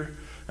Creator.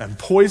 And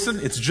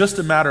poison, it's just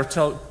a matter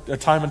of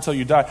time until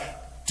you die.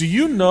 Do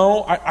you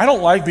know, I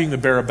don't like being the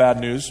bearer of bad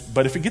news,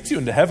 but if it gets you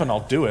into heaven, I'll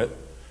do it.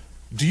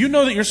 Do you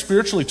know that you're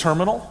spiritually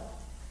terminal?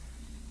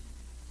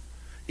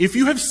 If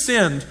you have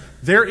sinned,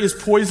 there is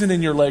poison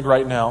in your leg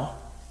right now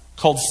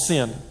called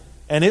sin,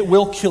 and it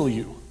will kill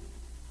you.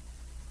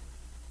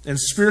 And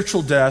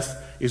spiritual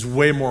death is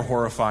way more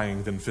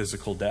horrifying than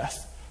physical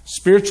death.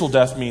 Spiritual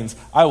death means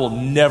I will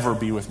never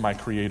be with my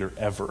Creator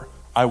ever.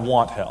 I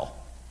want hell.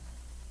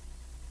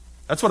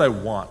 That's what I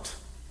want.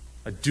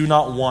 I do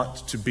not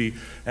want to be.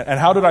 And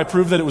how did I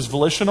prove that it was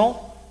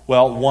volitional?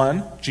 Well,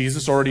 one,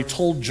 Jesus already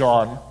told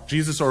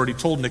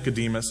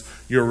Nicodemus,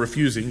 you're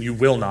refusing, you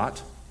will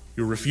not.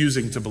 You're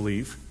refusing to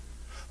believe.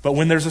 But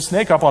when there's a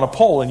snake up on a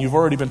pole and you've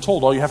already been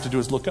told, all you have to do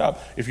is look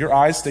up. If your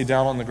eyes stay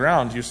down on the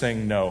ground, you're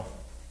saying no.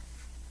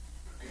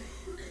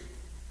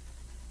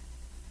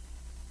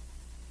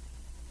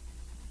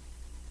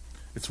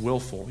 It's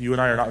willful. You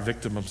and I are not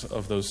victims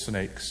of those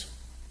snakes.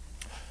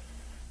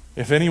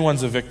 If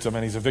anyone's a victim,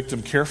 and he's a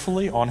victim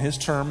carefully, on his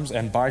terms,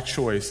 and by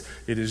choice,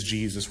 it is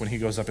Jesus when he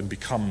goes up and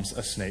becomes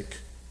a snake.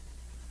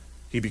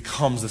 He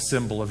becomes the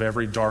symbol of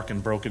every dark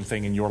and broken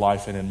thing in your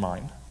life and in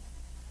mine.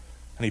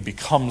 And he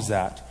becomes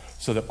that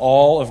so that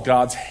all of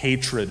God's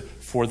hatred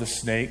for the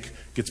snake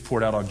gets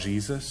poured out on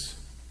Jesus.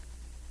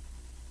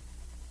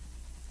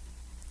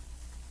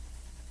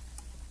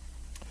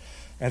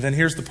 And then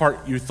here's the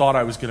part you thought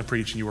I was going to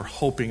preach and you were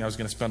hoping I was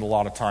going to spend a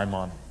lot of time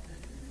on.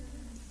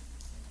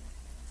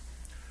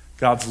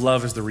 God's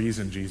love is the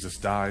reason Jesus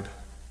died.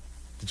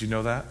 Did you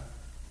know that?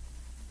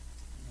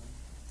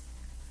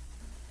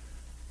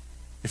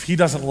 If he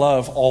doesn't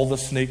love all the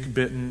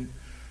snake-bitten,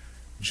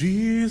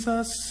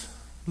 Jesus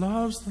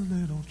loves the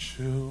little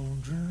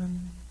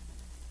children,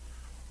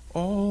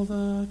 all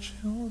the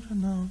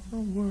children of the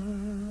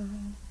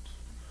world.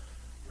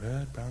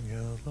 Red, brown,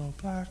 yellow,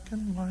 black,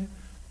 and white,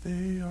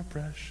 they are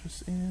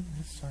precious in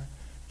his sight.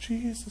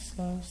 Jesus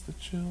loves the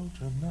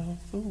children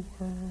of the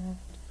world.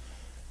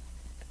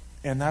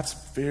 And that's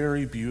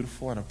very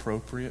beautiful and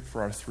appropriate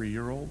for our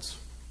 3-year-olds.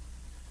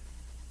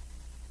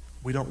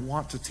 We don't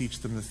want to teach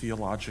them the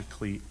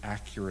theologically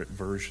accurate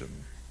version.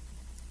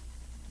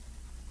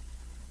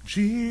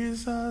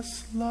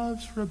 Jesus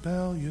loves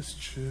rebellious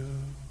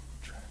children.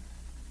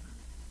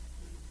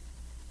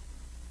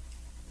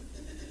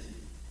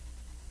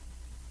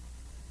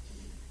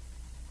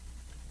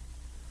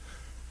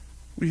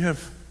 We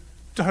have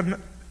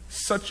done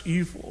such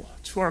evil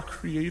to our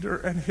Creator,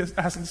 and it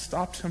hasn't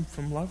stopped him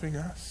from loving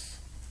us.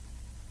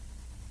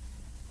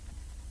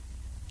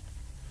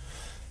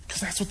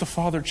 Because that's what the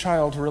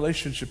father-child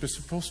relationship is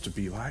supposed to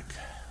be like.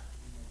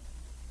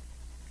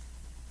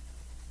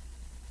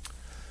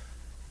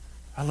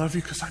 I love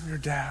you because I'm your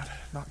dad,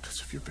 not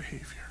because of your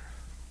behavior.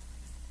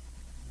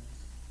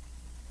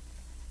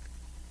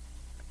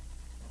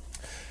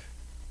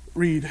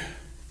 Read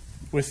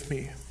with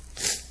me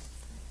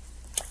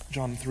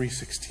John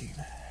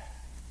 3:16.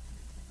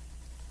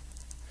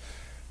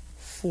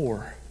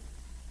 4.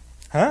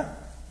 Huh?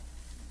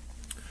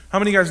 How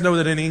many of you guys know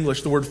that in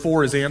English the word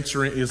for is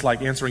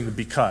like answering the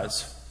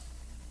because?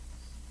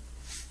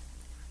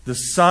 The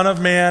Son of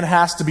Man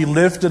has to be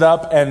lifted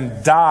up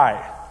and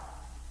die.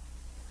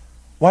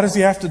 Why does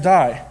he have to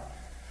die?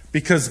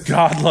 Because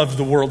God loved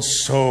the world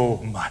so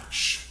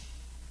much.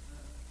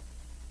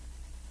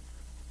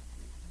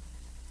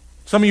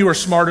 Some of you are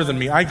smarter than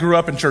me. I grew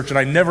up in church and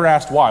I never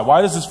asked why.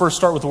 Why does this verse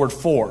start with the word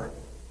for?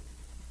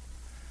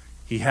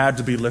 He had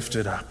to be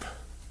lifted up.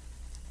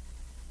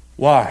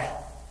 Why?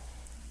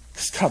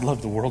 Because God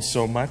loved the world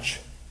so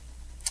much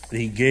that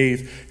he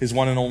gave his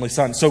one and only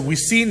Son. So we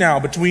see now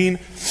between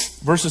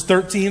verses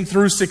 13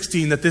 through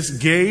 16 that this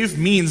gave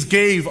means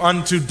gave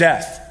unto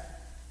death.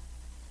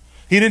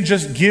 He didn't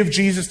just give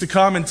Jesus to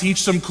come and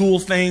teach some cool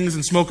things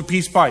and smoke a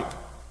peace pipe.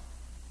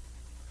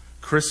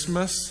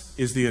 Christmas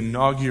is the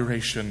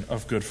inauguration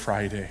of Good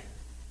Friday.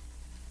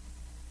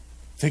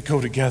 They go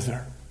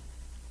together.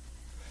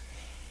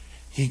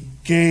 He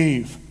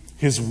gave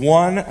his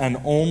one and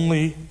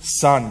only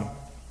Son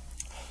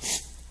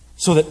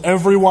so that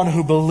everyone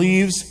who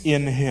believes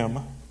in him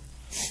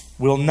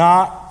will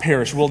not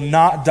perish, will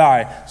not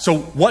die. So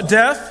what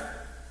death?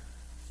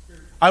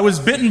 I was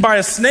bitten by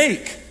a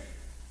snake.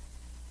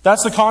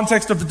 That's the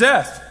context of the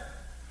death.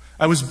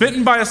 I was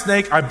bitten by a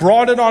snake. I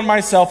brought it on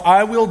myself.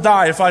 I will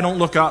die if I don't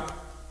look up.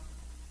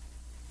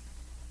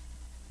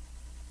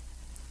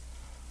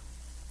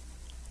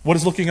 What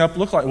does looking up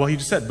look like? Well, he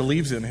just said,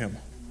 believes in him.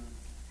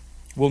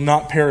 Will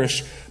not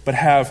perish, but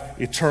have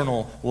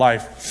eternal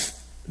life.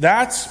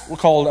 That's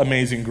called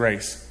amazing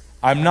grace.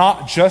 I'm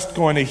not just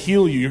going to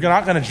heal you. You're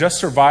not going to just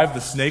survive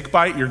the snake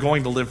bite. You're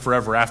going to live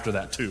forever after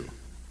that too.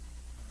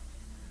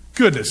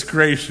 Goodness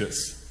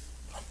gracious.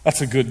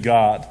 That's a good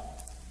God.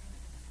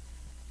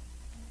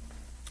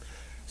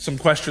 Some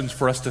questions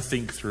for us to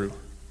think through.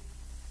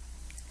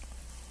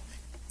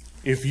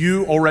 If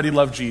you already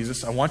love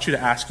Jesus, I want you to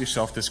ask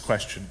yourself this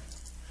question.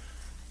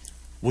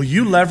 Will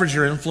you leverage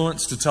your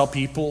influence to tell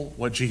people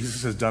what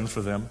Jesus has done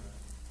for them?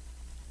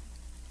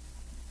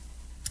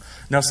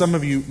 Now, some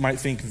of you might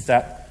think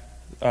that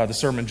the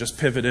sermon just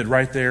pivoted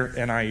right there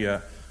and I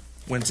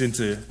went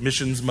into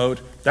missions mode.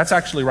 That's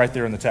actually right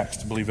there in the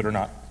text, believe it or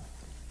not.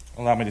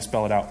 Allow me to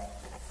spell it out.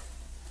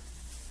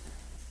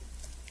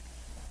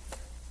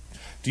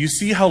 Do you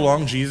see how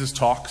long Jesus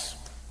talks?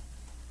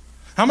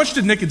 How much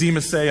did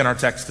Nicodemus say in our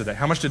text today?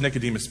 How much did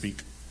Nicodemus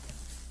speak?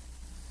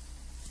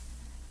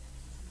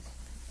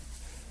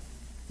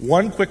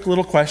 One quick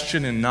little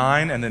question in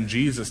 9, and then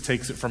Jesus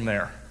takes it from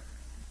there.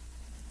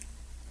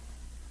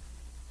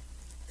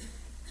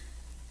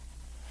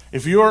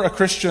 If you're a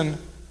Christian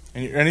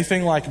and you're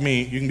anything like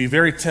me, you can be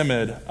very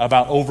timid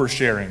about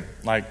oversharing.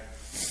 Like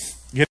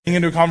getting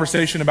into a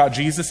conversation about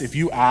Jesus. If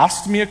you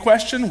asked me a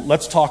question,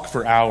 let's talk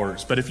for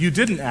hours. But if you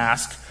didn't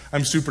ask,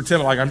 I'm super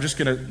timid. Like I'm just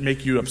going to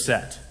make you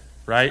upset,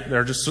 right? There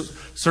are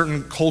just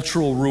certain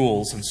cultural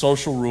rules and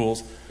social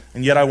rules.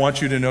 And yet I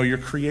want you to know your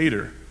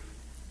Creator.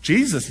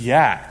 Jesus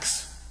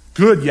yaks.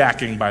 Good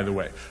yakking, by the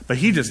way. But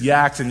he just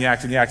yaks and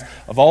yaks and yaks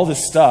of all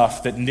this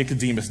stuff that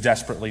Nicodemus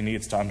desperately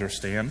needs to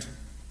understand.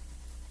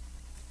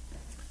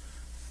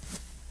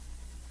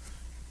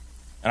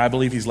 And I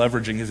believe he's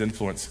leveraging his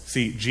influence.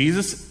 See,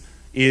 Jesus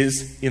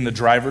is in the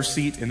driver's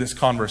seat in this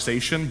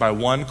conversation by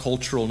one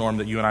cultural norm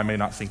that you and I may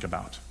not think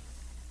about.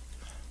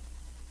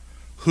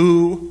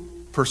 Who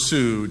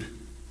pursued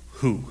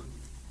who?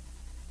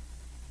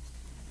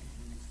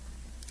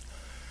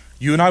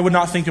 You and I would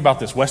not think about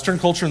this. Western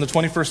culture in the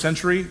 21st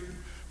century,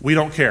 we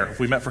don't care. If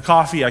we met for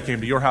coffee, I came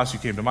to your house, you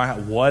came to my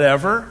house,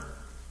 whatever.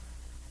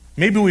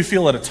 Maybe we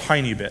feel it a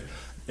tiny bit.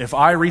 If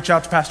I reach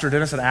out to Pastor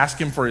Dennis and ask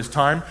him for his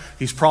time,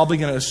 he's probably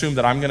going to assume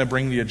that I'm going to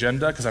bring the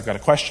agenda because I've got a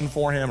question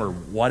for him or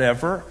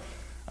whatever.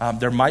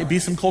 There might be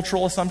some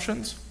cultural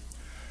assumptions.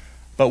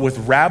 But with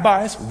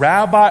rabbis,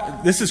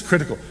 this is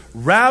critical.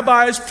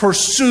 Rabbis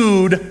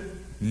pursued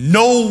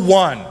no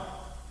one.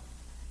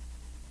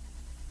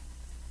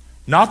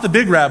 Not the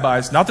big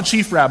rabbis, not the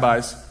chief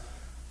rabbis.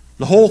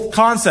 The whole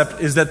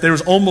concept is that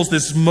there's almost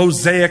this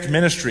mosaic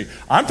ministry.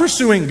 I'm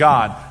pursuing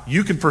God.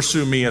 You can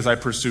pursue me as I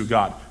pursue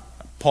God.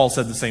 Paul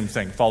said the same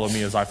thing. Follow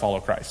me as I follow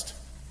Christ.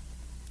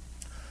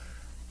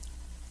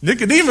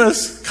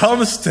 Nicodemus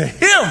comes to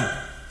him.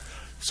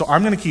 So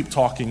I'm going to keep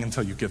talking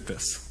until you get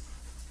this.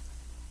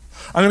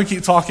 I'm going to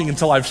keep talking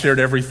until I've shared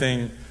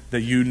everything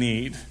that you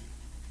need.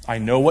 I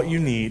know what you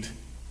need,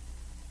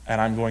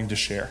 and I'm going to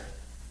share.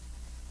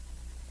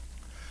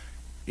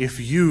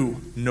 If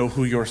you know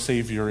who your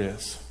Savior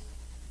is,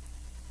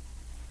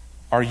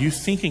 are you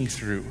thinking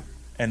through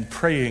and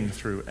praying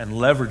through and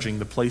leveraging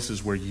the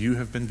places where you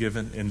have been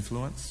given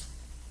influence?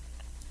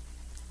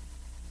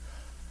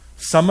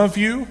 Some of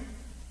you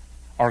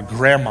are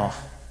grandma,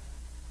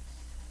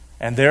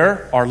 and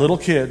there are little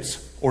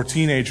kids or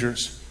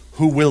teenagers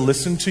who will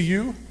listen to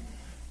you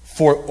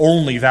for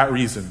only that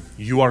reason.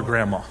 You are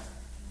grandma.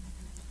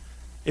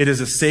 It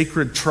is a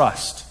sacred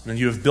trust. And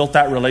you have built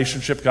that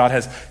relationship. God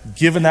has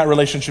given that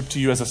relationship to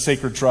you as a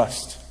sacred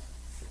trust.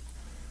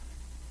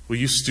 Will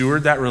you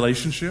steward that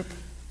relationship?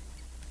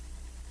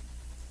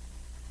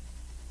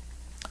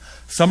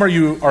 Some of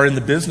you are in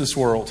the business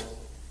world,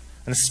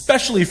 and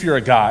especially if you're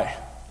a guy.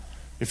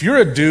 If you're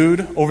a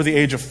dude over the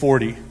age of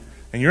 40,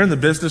 and you're in the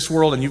business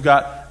world and you've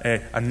got a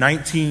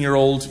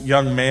 19-year-old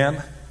young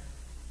man,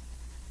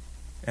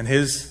 and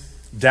his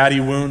daddy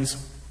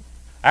wounds,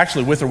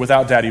 actually with or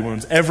without daddy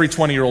wounds, every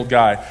 20-year-old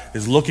guy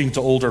is looking to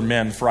older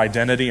men for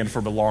identity and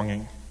for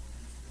belonging.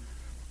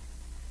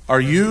 Are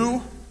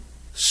you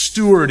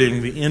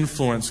stewarding the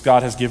influence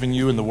God has given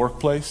you in the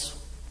workplace?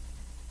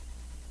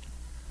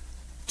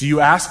 Do you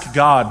ask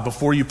God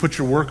before you put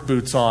your work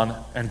boots on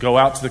and go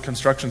out to the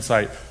construction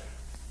site,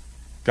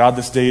 God,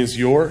 this day is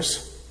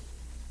yours.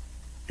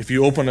 If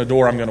you open a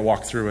door, I'm going to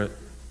walk through it.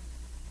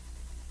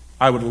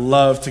 I would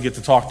love to get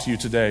to talk to you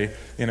today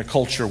in a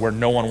culture where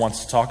no one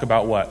wants to talk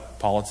about what?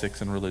 Politics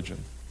and religion,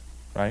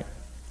 right?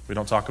 We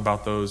don't talk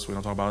about those. We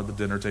don't talk about it at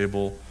the dinner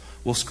table.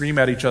 We'll scream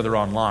at each other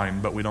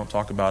online, but we don't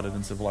talk about it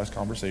in civilized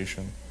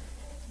conversation.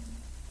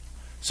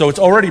 So it's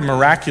already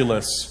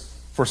miraculous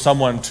for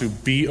someone to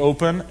be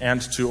open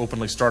and to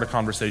openly start a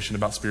conversation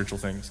about spiritual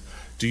things.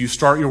 Do you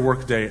start your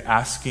workday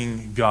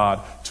asking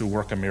God to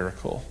work a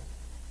miracle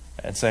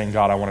and saying,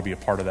 God, I want to be a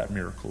part of that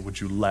miracle.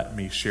 Would you let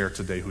me share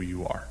today who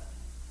you are?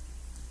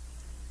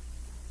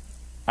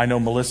 I know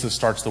Melissa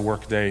starts the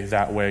workday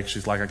that way.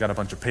 She's like, I got a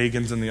bunch of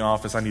pagans in the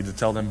office. I need to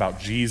tell them about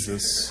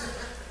Jesus.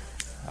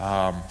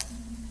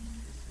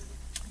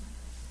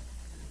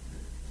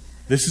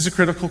 This is a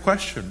critical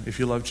question if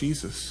you love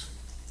Jesus.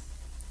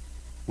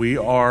 We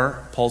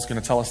are, Paul's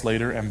going to tell us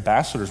later,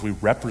 ambassadors. We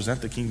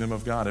represent the kingdom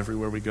of God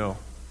everywhere we go.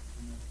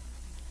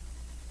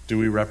 Do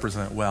we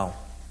represent well?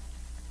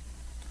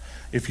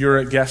 If you're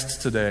a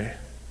guest today,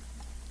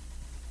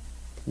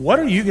 what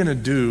are you going to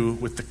do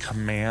with the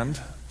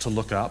command to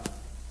look up?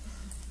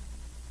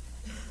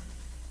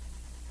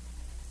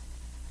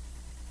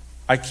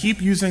 I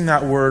keep using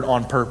that word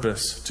on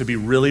purpose to be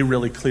really,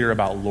 really clear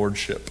about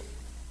lordship.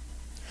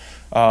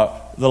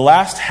 The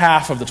last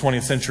half of the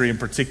 20th century in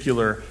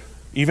particular,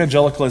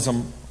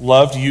 evangelicalism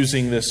loved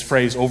using this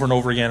phrase over and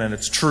over again, and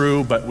it's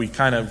true, but we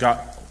kind of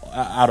got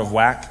out of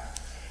whack.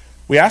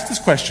 We asked this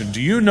question,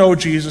 do you know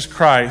Jesus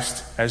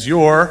Christ as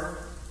your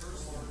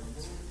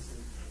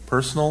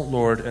personal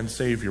Lord and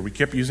Savior? We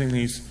kept using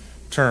these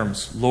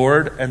terms,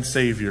 Lord and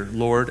Savior,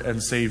 Lord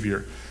and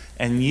Savior.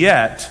 And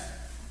yet,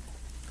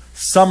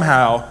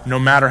 somehow, no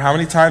matter how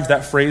many times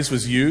that phrase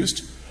was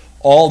used,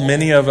 all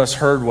many of us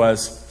heard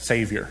was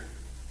Savior.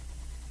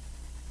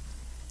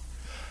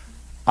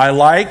 I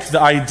like the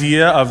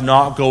idea of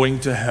not going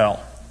to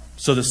hell.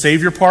 So the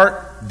Savior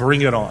part,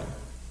 bring it on.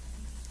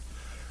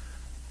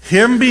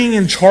 Him being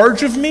in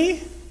charge of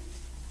me?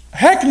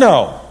 Heck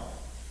no.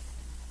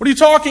 What are you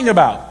talking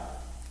about?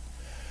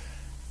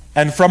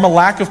 And from a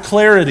lack of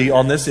clarity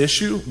on this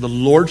issue, the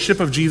lordship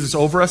of Jesus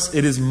over us,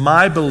 it is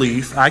my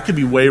belief, I could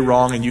be way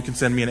wrong and you can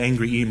send me an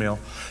angry email.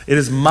 It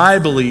is my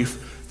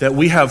belief that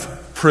we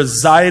have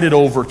presided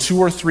over 2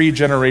 or 3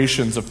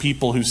 generations of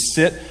people who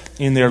sit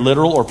in their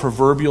literal or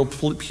proverbial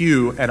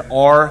pew and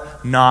are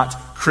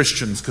not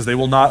Christians because they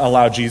will not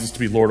allow Jesus to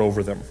be Lord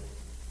over them.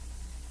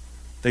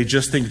 They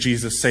just think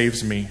Jesus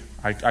saves me.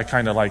 I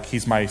kind of like,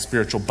 he's my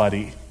spiritual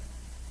buddy.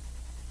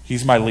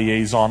 He's my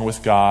liaison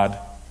with God.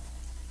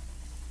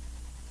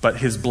 But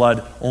his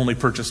blood only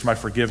purchased my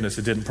forgiveness.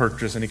 It didn't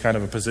purchase any kind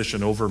of a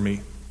position over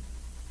me.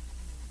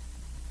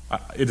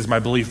 It is my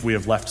belief we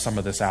have left some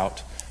of this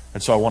out.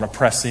 And so I want to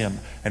press in.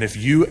 And if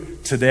you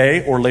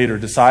today or later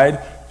decide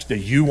that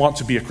you want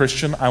to be a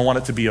Christian, I want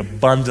it to be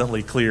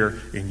abundantly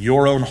clear in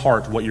your own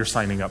heart what you're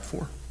signing up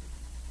for.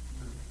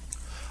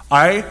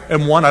 I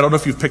am one, I don't know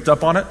if you've picked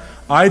up on it,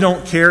 I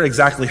don't care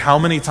exactly how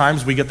many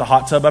times we get the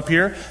hot tub up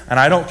here, and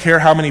I don't care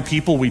how many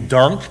people we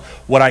dunk.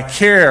 What I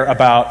care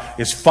about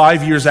is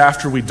 5 years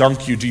after we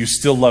dunk you, do you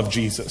still love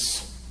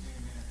Jesus?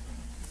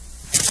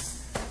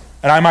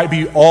 And I might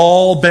be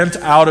all bent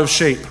out of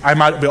shape. I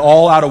might be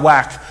all out of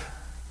whack.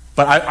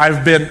 But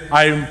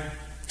I'm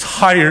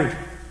tired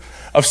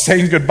of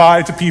saying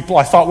goodbye to people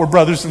I thought were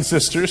brothers and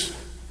sisters.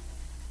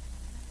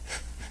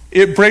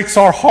 It breaks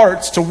our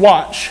hearts to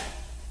watch.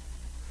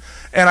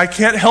 And I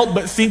can't help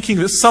but thinking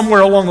that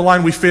somewhere along the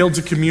line we failed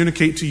to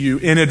communicate to you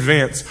in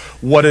advance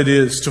what it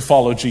is to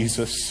follow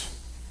Jesus.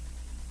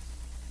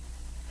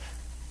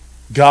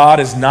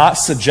 God is not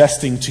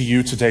suggesting to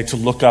you today to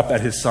look up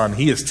at his Son.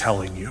 He is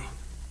telling you.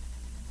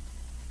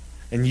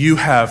 And you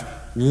have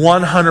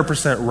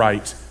 100%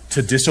 right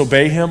to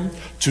disobey him,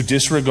 to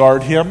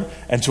disregard him,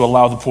 and to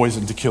allow the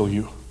poison to kill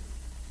you.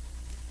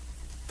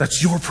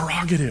 That's your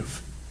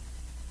prerogative.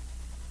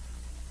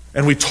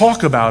 And we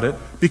talk about it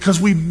because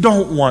we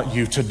don't want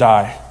you to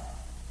die.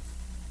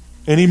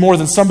 Any more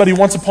than somebody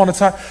once upon a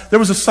time. There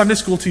was a Sunday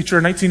school teacher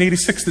in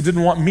 1986 that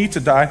didn't want me to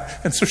die,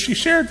 and so she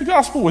shared the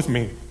gospel with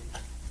me.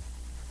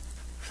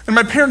 And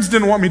my parents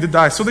didn't want me to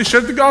die, so they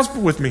shared the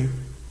gospel with me.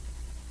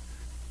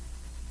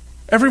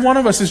 Every one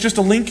of us is just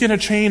a link in a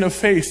chain of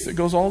faith that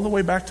goes all the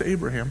way back to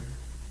Abraham.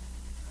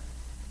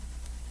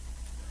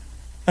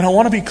 And I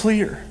want to be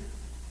clear.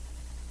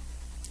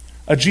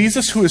 A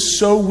Jesus who is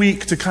so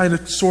weak to kind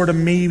of sort of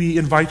maybe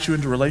invite you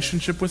into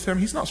relationship with him,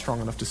 he's not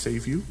strong enough to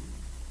save you.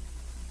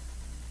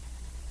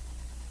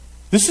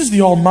 This is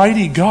the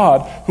Almighty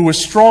God who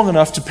is strong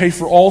enough to pay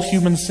for all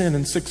human sin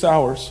in 6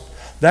 hours.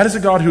 That is a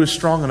God who is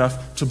strong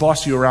enough to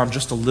boss you around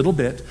just a little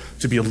bit,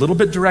 to be a little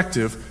bit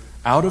directive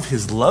out of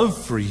his love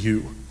for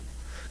you.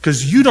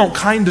 Because you don't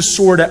kind of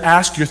sort of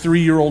ask your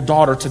 3-year-old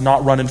daughter to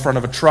not run in front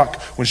of a truck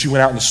when she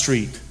went out in the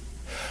street.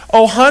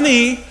 Oh,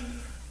 honey,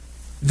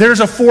 there's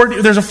a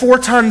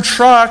 4-ton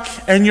truck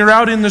and you're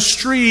out in the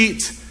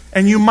street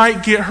and you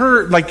might get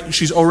hurt. Like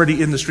she's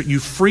already in the street. You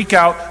freak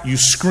out, you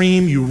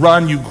scream, you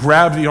run, you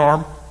grab the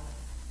arm.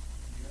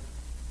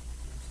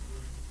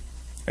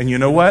 And you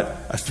know what?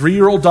 A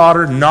 3-year-old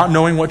daughter, not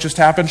knowing what just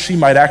happened, she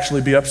might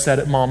actually be upset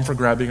at mom for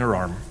grabbing her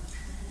arm.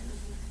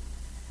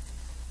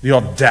 The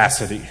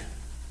audacity.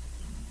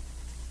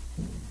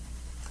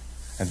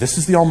 And this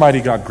is the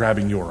Almighty God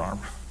grabbing your arm.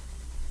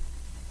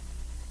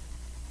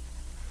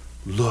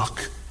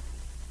 Look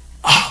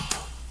up.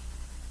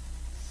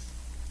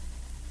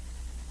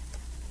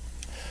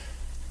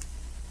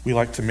 We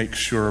like to make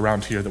sure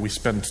around here that we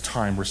spend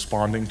time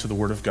responding to the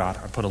Word of God.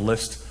 I put a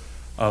list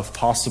of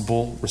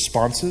possible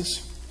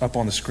responses up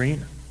on the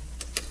screen.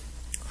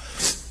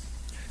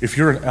 If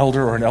you're an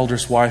elder or an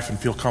elder's wife and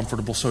feel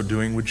comfortable so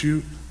doing, would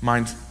you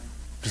mind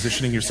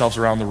positioning yourselves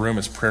around the room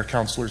as prayer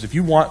counselors? If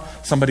you want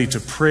somebody to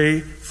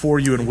pray for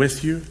you and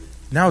with you,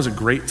 now is a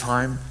great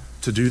time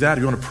to do that.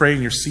 If you want to pray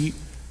in your seat,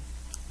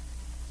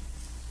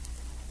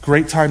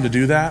 great time to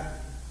do that.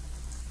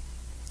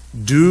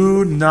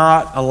 Do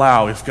not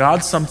allow, if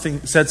God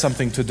said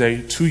something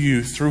today to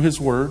you through his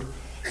word,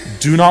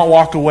 do not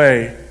walk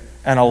away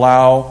and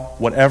allow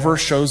whatever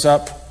shows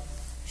up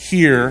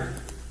here.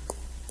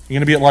 You're going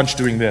to be at lunch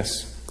doing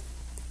this.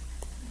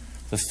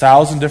 There's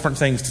 1,000 different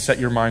things to set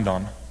your mind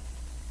on.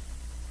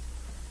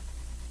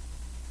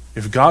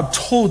 If God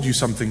told you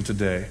something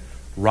today,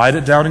 write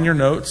it down in your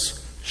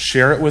notes,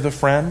 share it with a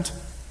friend,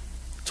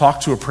 talk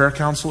to a prayer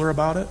counselor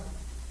about it,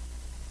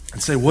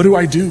 and say, what do?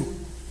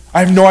 I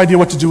have no idea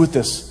what to do with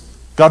this.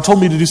 God told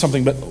me to do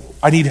something, but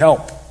I need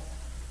help.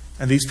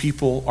 And these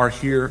people are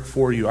here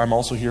for you. I'm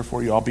also here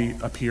for you. I'll be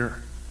up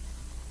here.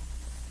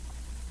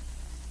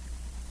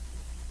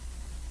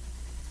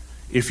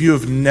 If you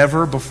have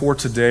never before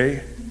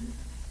today,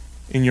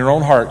 in your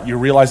own heart, you're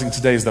realizing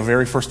today is the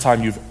very first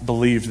time you've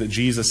believed that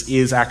Jesus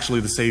is actually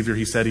the Savior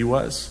he said he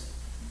was.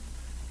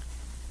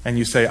 And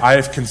you say, I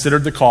have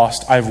considered the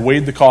cost. I have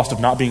weighed the cost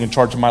of not being in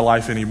charge of my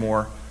life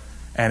anymore.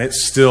 And it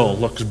still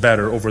looks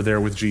better over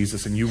there with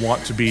Jesus. And you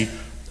want to be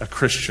a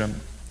Christian.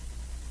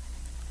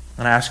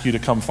 And I ask you to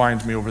come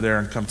find me over there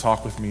and come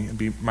talk with me. And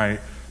be my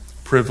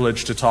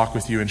privilege to talk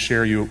with you and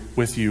share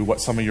with you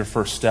what some of your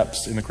first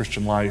steps in the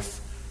Christian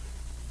life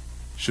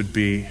should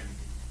be.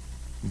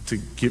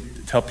 To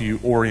help you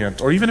orient,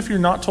 or even if you're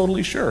not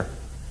totally sure,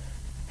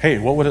 hey,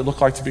 what would it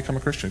look like to become a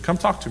Christian? Come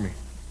talk to me.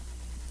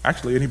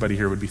 Actually, anybody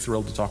here would be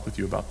thrilled to talk with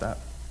you about that.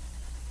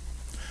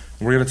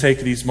 And we're going to take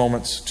these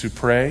moments to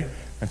pray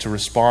and to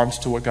respond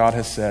to what God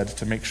has said,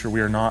 to make sure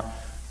we are not,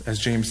 as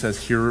James says,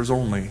 hearers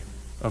only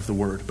of the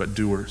word, but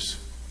doers.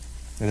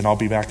 And then I'll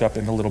be back up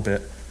in a little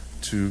bit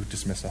to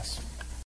dismiss us.